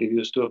 the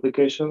previous two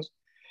applications.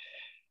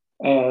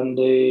 And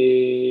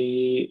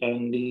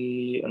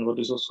what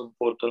is also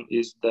important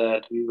is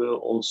that we will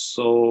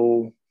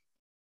also,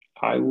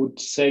 I would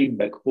say,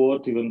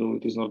 backport, even though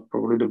it is not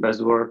probably the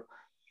best word,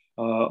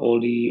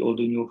 all the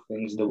new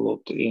things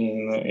developed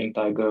in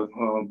Tiger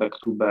back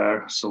to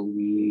Bear. So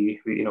we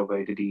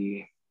innovated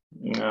the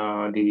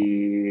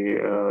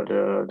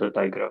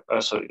Tiger,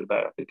 the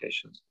Bear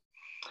applications.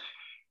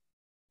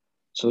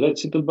 So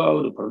that's it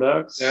about the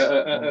products.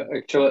 Yeah,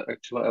 actually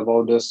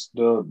about this,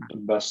 the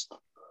best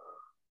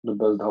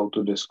how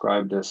to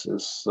describe this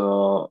is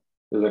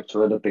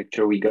actually the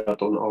picture we got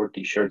on our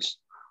t-shirts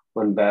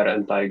when Bear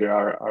and Tiger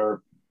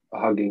are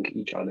hugging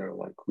each other.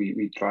 Like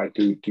we try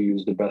to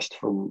use the best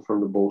from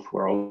the both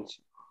worlds,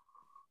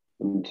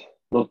 and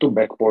not to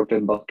backport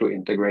it, but to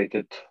integrate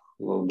it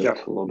a little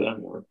bit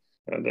more.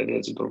 And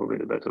that's probably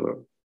the better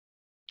word.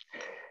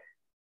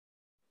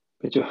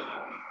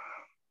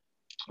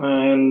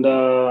 And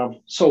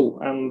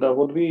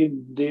what we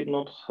did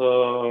not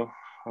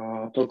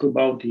talk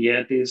about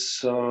yet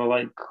is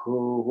like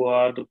who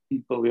are the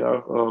people we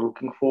are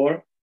looking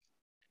for.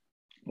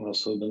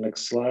 So the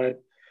next slide.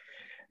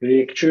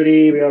 We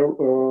are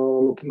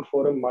looking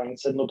for a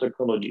mindset, not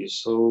technology.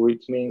 So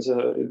it means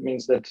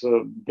that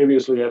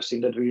previously we have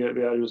seen that we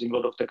are using a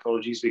lot of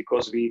technologies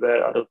because we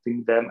were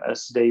adopting them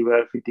as they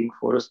were fitting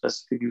for a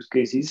specific use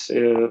cases.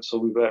 So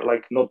we were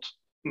like not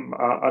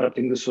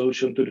adapting the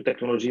solution to the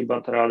technology,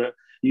 but rather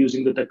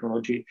using the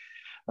technology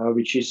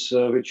which is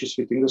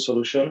fitting the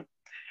solution.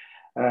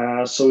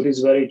 So it is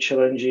very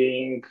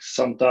challenging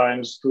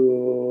sometimes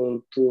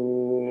to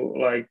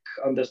like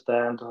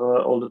understand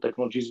all the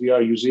technologies we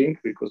are using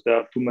because there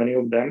are too many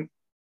of them.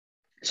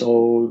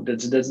 So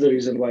that's the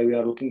reason why we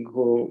are looking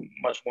for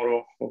much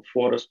more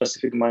for a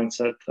specific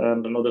mindset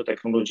and another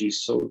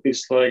technologies. So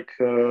it's like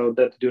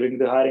that during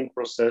the hiring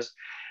process,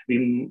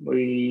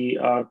 we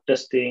are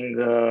testing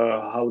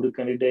how the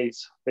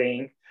candidates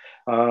think,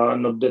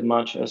 not that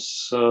much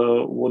as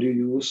what you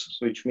use,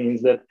 which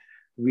means that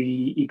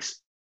we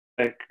expect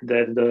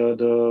that the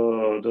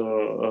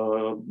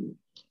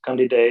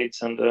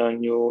candidates and the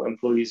new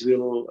employees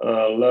will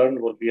learn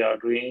what we are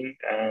doing,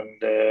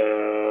 and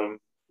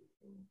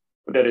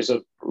there is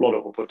a lot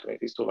of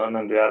opportunities to learn,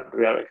 and we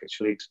are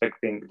actually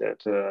expecting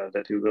that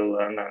you will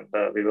learn and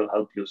we will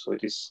help you. So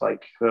it is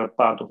like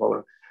part of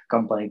our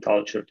company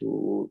culture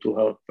to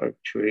help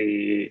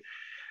actually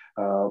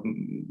how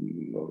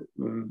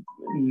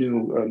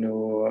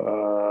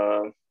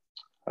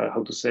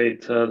to say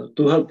it,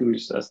 to help you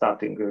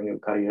starting new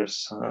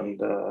careers and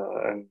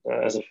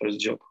as a first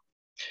job.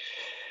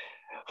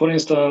 For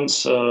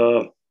instance,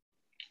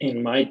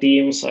 in my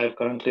teams, I have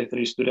currently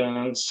 3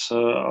 students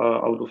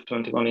out of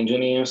 21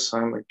 engineers.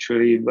 I'm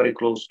actually very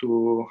close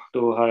to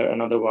hire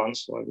another one,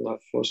 so I will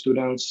have 4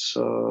 students.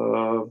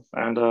 From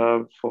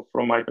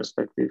my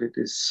perspective, it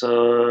is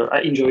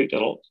I enjoy it a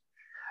lot,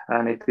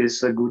 and it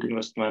is a good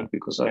investment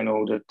because I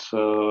know that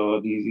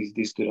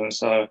these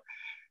students are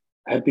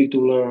happy to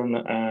learn,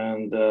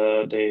 and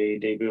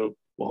they will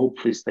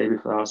hopefully stay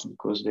with us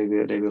because they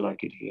will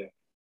like it here.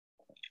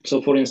 So,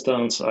 for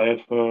instance, I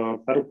have a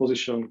Perl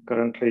position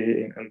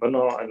currently in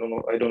Brno. I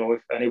don't know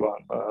if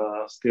anyone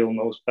still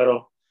knows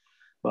Perl,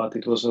 but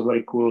it was a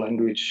very cool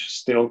language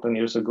still 10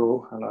 years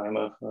ago, and I'm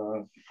a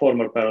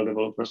former Perl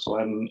developer, so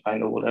I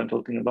know what I'm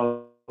talking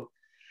about.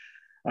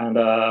 And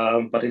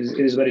but it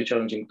is very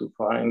challenging to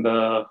find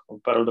a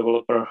Perl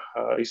developer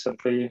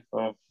recently.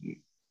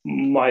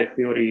 My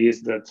theory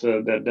is that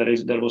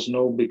there was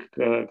no big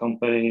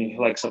company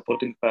like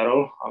supporting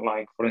Perl,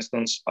 unlike, for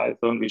instance,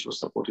 Python, which was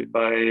supported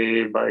by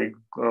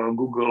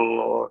Google,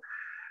 or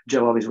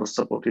Java, which was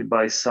supported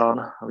by Sun,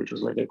 which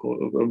was like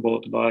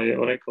bought by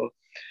Oracle.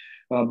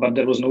 But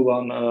there was no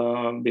one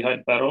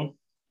behind Perl.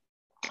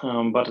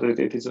 But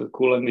it is a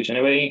cool language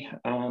anyway,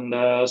 and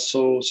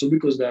so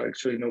because there are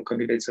actually no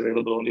candidates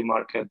available on the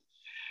market,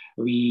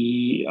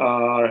 we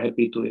are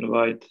happy to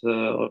invite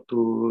or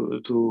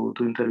to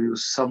interview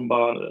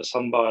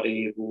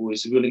somebody who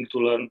is willing to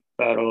learn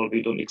Perl.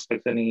 We don't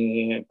expect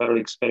any Perl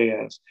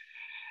experience.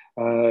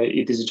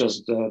 It is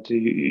just that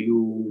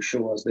you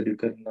show us that you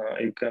can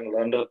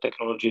learn the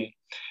technology.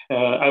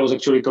 I was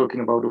actually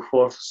talking about the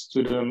 4th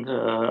student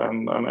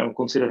I'm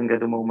considering at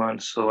the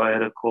moment. So I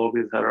had a call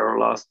with her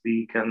last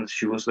week, and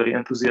she was very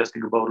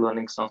enthusiastic about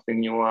learning something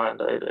new. And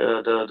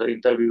the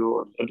interview,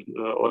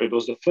 or it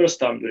was the first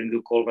time during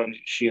the call when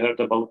she heard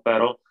about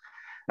Perl.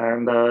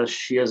 And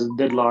she has a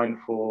deadline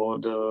for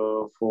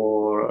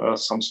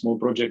some small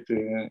project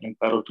in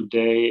Perl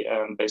today.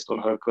 And based on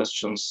her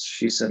questions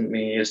she sent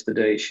me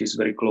yesterday, she's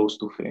very close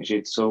to finish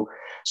it. So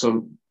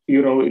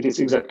it is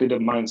exactly the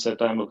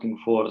mindset I'm looking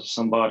for: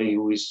 somebody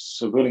who is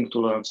willing to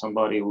learn,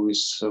 somebody who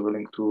is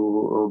willing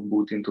to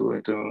boot into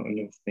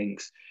new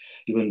things,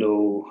 even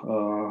though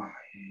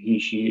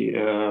she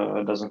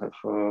doesn't have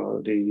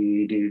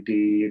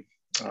the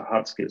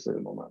hard skills at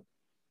the moment.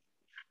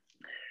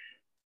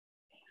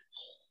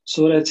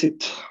 So that's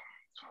it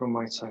from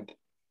my side.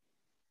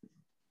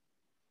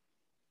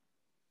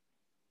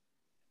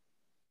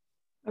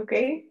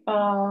 Okay,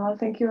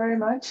 thank you very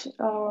much.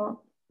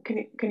 Can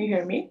you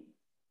hear me?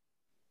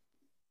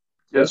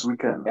 Yes, we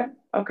can. Yeah.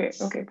 Okay,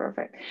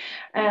 perfect.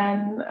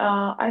 And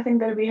I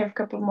think that we have a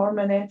couple more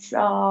minutes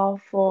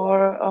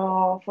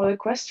for the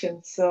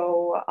questions.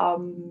 So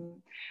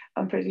I'm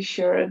pretty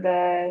sure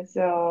that,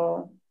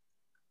 or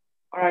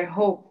I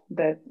hope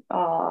that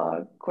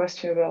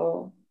question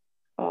will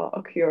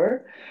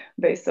occur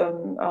based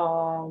on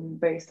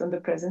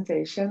the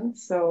presentation.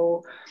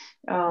 So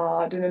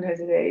do not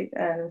hesitate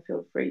and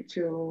feel free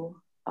to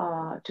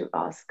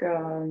ask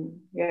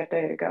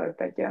Veronika or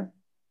Petya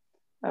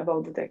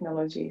about the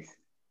technologies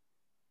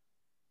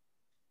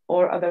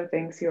or other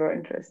things you're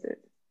interested.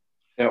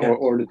 Yeah,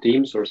 or the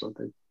teams or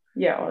something.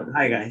 Yeah.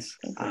 Hi guys,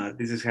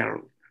 this is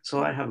Harold.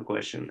 So I have a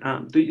question.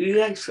 Do you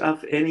guys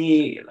have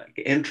any like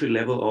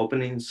entry-level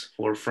openings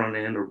for front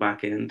end or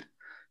back end?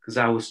 Because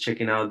I was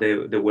checking out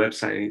the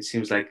website, and it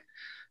seems like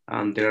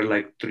there are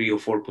like 3 or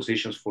 4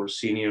 positions for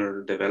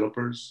senior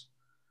developers.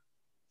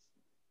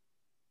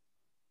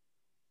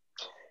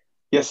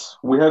 Yes,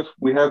 we have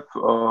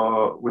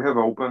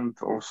opened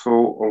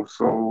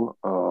also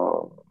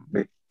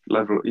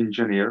level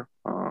engineer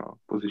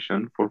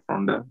position for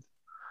frontend.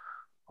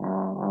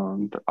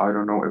 And I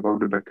don't know about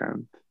the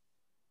backend.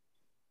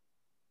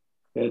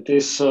 It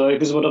is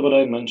what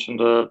I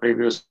mentioned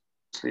previously.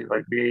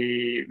 Like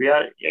we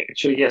are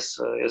actually yes,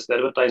 the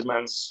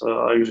advertisements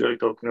are usually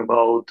talking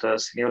about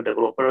senior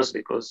developers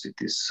because it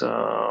is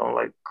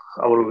like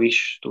our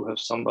wish to have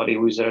somebody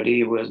who is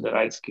ready, who has the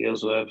right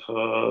skills,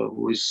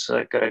 who is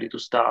ready to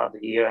start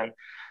here and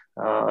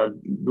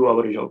do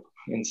our job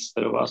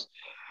instead of us.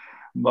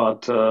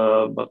 But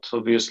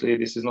obviously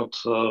this is not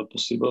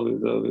possible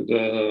with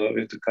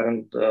the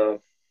current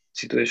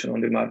situation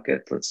on the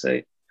market, let's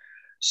say.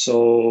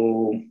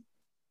 So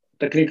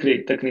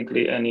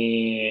technically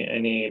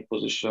any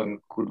position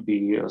could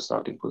be a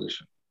starting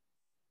position.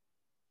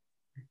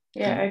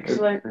 Yeah,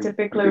 actually,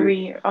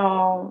 typically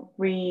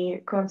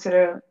we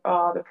consider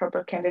the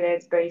proper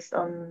candidates based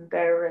on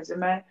their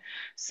resume.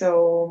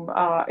 So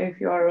if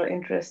you are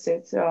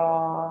interested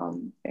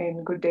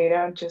in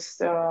GoodData,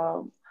 just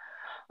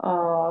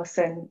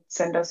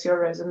send us your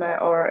resume,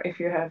 or if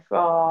you have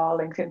a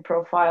LinkedIn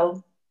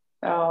profile,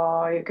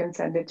 you can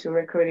send it to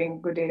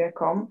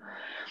recruiting@gooddata.com.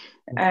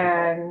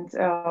 And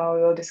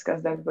we will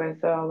discuss that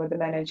with the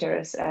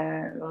managers,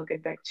 and we'll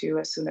get back to you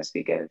as soon as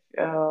we get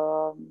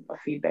a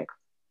feedback.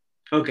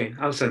 Okay,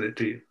 I'll send it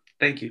to you.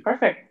 Thank you.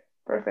 Perfect.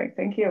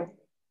 Thank you.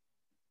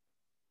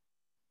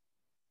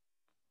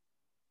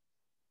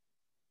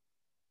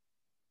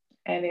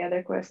 Any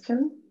other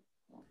question?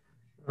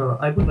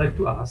 I would like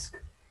to ask.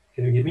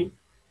 Can you hear me?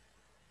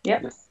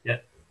 Yeah. Yeah.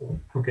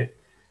 Okay.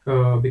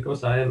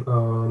 Because I am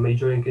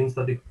majoring in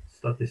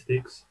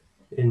statistics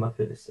at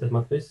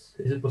Matfis.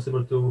 Is it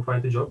possible to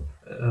find a job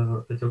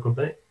at your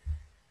company?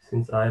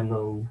 Since I am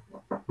no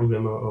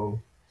programmer or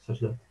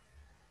such that.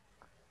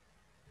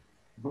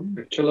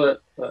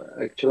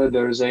 Actually,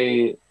 there's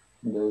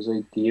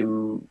a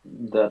team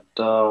that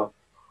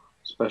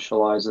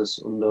specializes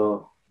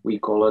on we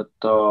call it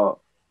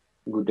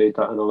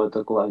GoodData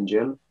analytical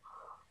engine,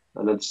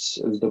 and it's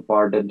the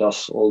part that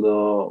does all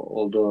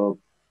the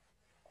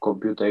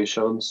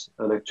computations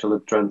and actually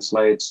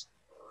translates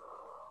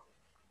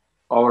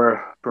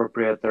our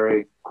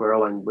proprietary query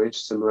language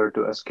similar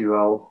to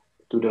SQL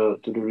to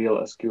the real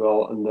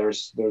SQL, and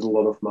there's a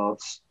lot of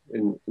maths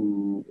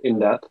in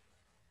that.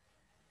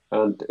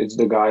 And it's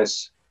the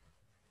guys,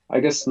 I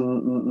guess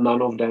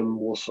none of them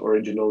was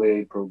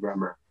originally a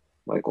programmer.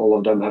 Like all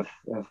of them have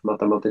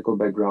mathematical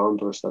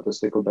background or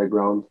statistical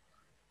background.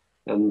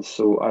 And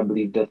so I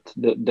believe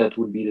that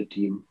would be the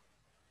team.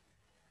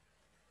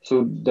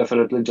 So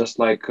definitely just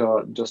like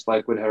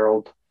with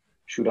Harold,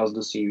 shoot us the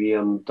CV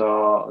and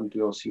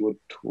we'll see what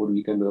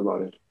we can do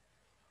about it.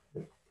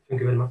 Thank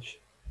you very much.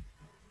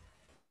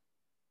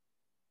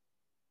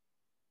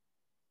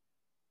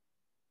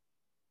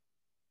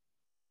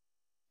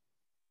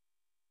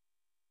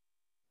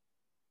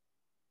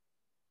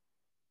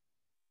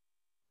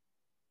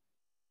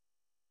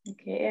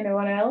 Okay,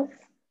 anyone else?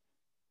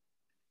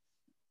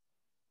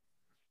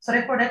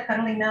 Sorry for that,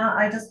 Carolina.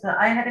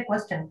 I had a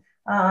question.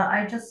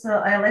 I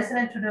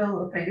listened to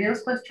the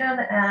previous question,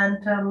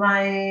 and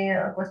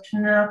my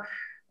question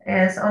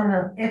is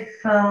on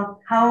if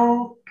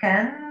how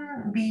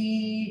can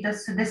we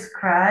just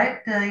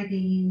describe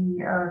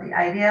the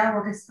idea?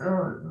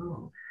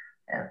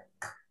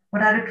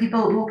 What are the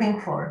people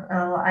looking for?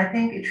 I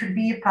think it should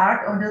be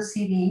part of the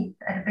CV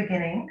at the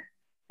beginning.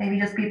 Maybe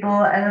just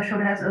people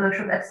should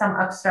add some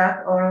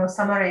abstract or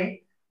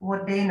summary,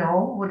 what they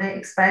know, what they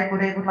expect, what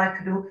they would like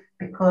to do.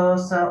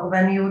 Because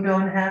when you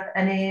don't have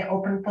any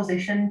open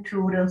position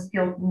to the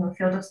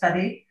field of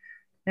study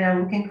they are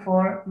looking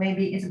for,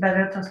 maybe it's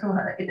better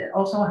it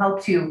also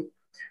helps you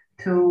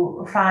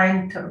to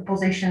find a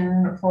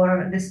position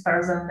for this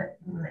person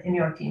in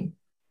your team.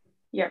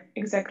 Yeah,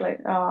 exactly.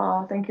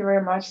 Thank you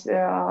very much.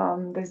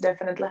 This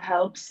definitely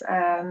helps,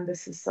 and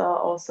this is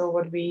also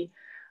what we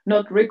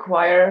not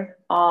require,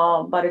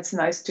 but it's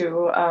nice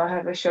to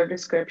have a short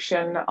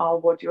description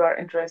of what you are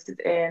interested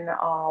in,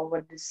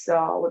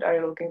 what are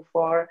you looking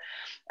for,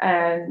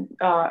 and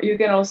you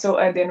can also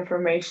add the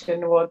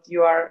information what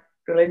you are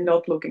really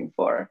not looking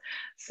for,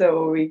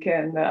 so we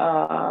can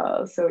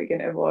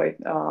avoid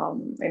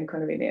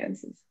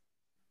inconveniences.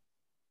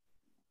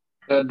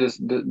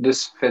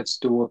 This fits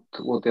to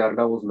what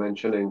Jarda was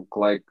mentioning.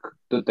 Like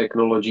the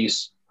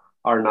technologies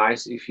are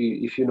nice if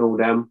you know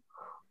them,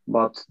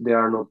 but they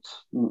are not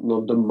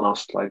the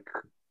must. Like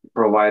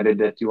provided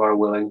that you are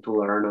willing to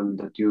learn and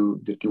that you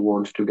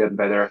want to get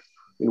better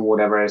in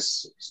whatever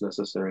is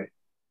necessary.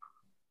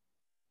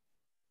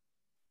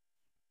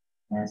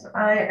 Yes,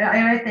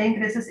 I think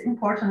this is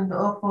important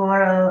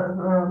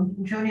for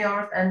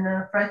juniors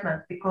and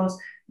freshmen because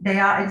they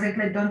are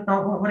exactly don't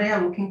know what they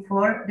are looking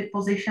for. The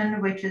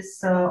position which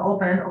is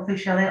open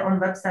officially on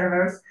web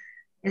servers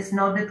is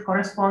not that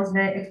corresponds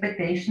their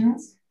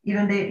expectations.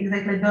 Even they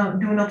exactly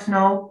do not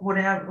know what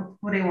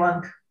they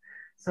want.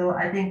 So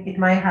I think it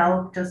might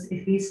help just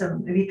if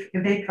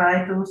they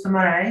try to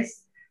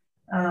summarize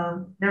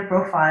their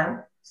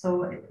profile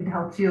So it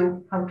helps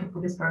you how to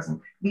put this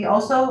person. We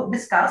also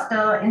discussed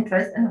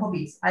interest and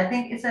hobbies. I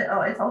think it's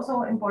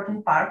also an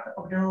important part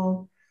of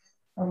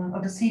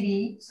the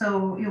CV.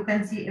 So you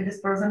can see if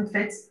this person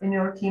fits in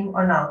your team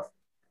or not,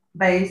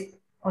 based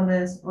on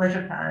this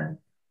leisure time.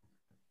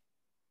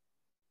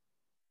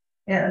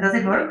 Yeah, does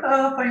it work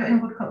for you in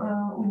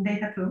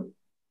GoodData too?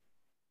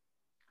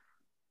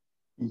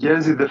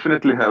 Yes, it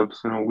definitely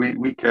helps. You know,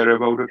 we care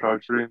about the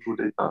culture in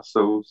GoodData,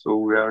 so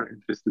we are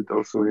interested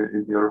also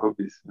in your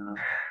hobbies. You know.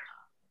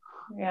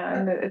 Yeah,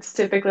 and it's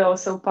typically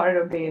also part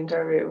of the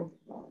interview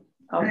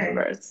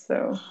afterwards.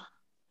 So,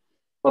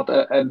 but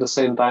at the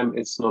same time,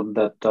 it's not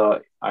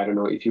that I don't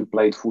know, if you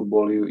played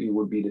football, you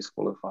would be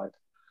disqualified.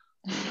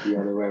 The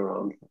other way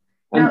around.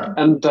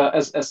 And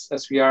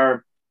as we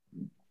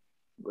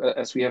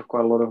have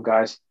quite a lot of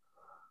guys,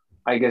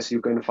 I guess you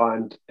can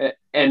find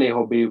any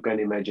hobby you can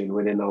imagine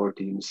within our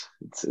teams.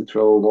 It's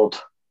really not.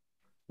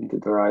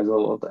 It varies a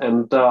lot,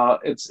 and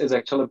it's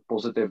actually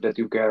positive that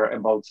you care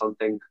about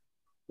something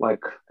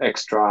like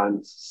extra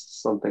and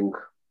something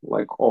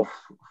like off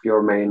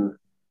your main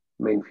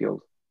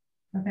field.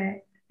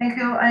 Okay, thank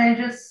you. I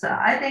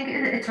think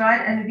it's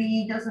right, and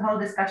we just hold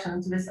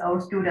discussions with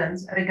our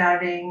students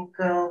regarding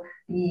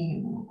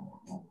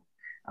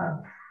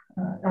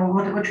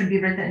what should be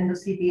written in the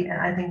CV, and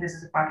I think this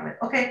is a part of it.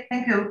 Okay,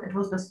 thank you. It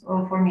was just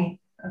for me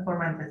and for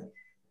my visit.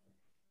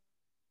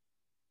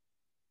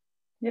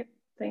 Yep,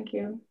 thank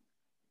you.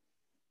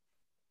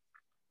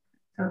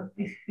 So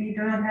if we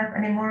do not have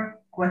any more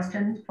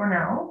questions for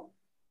now,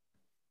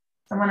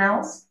 someone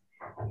else?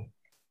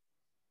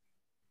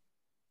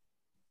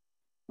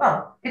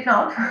 Well, if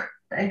not,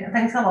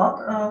 thanks a lot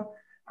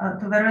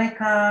to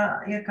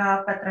Veronika,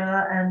 Jirka,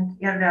 Petr, and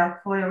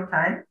Jarda for your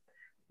time,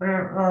 for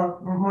your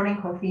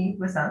morning coffee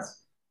with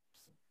us.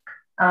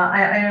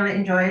 I really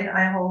enjoyed.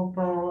 I hope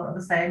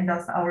the same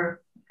does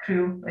our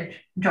crew, which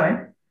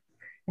joined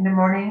in the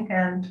morning,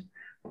 and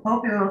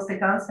hope you will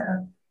stick us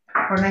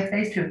for next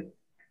days too.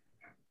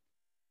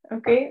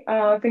 Okay,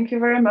 thank you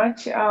very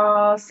much.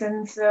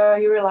 Since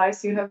you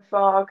realize you have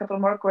a couple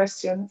more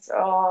questions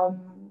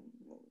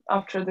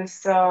after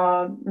this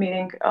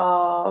meeting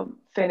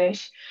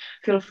finish,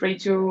 feel free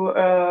to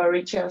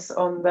reach us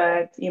on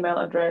that email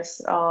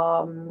address,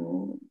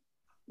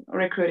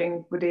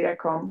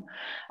 recruiting@goodData.com.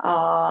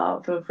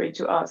 Feel free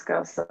to ask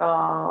us.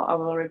 I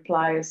will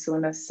reply as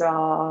soon as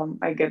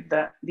I get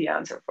the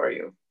answer for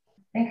you.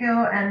 Thank you,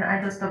 and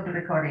I just stopped the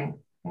recording.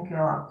 Thank you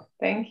a lot.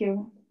 Thank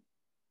you.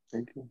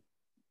 Thank you.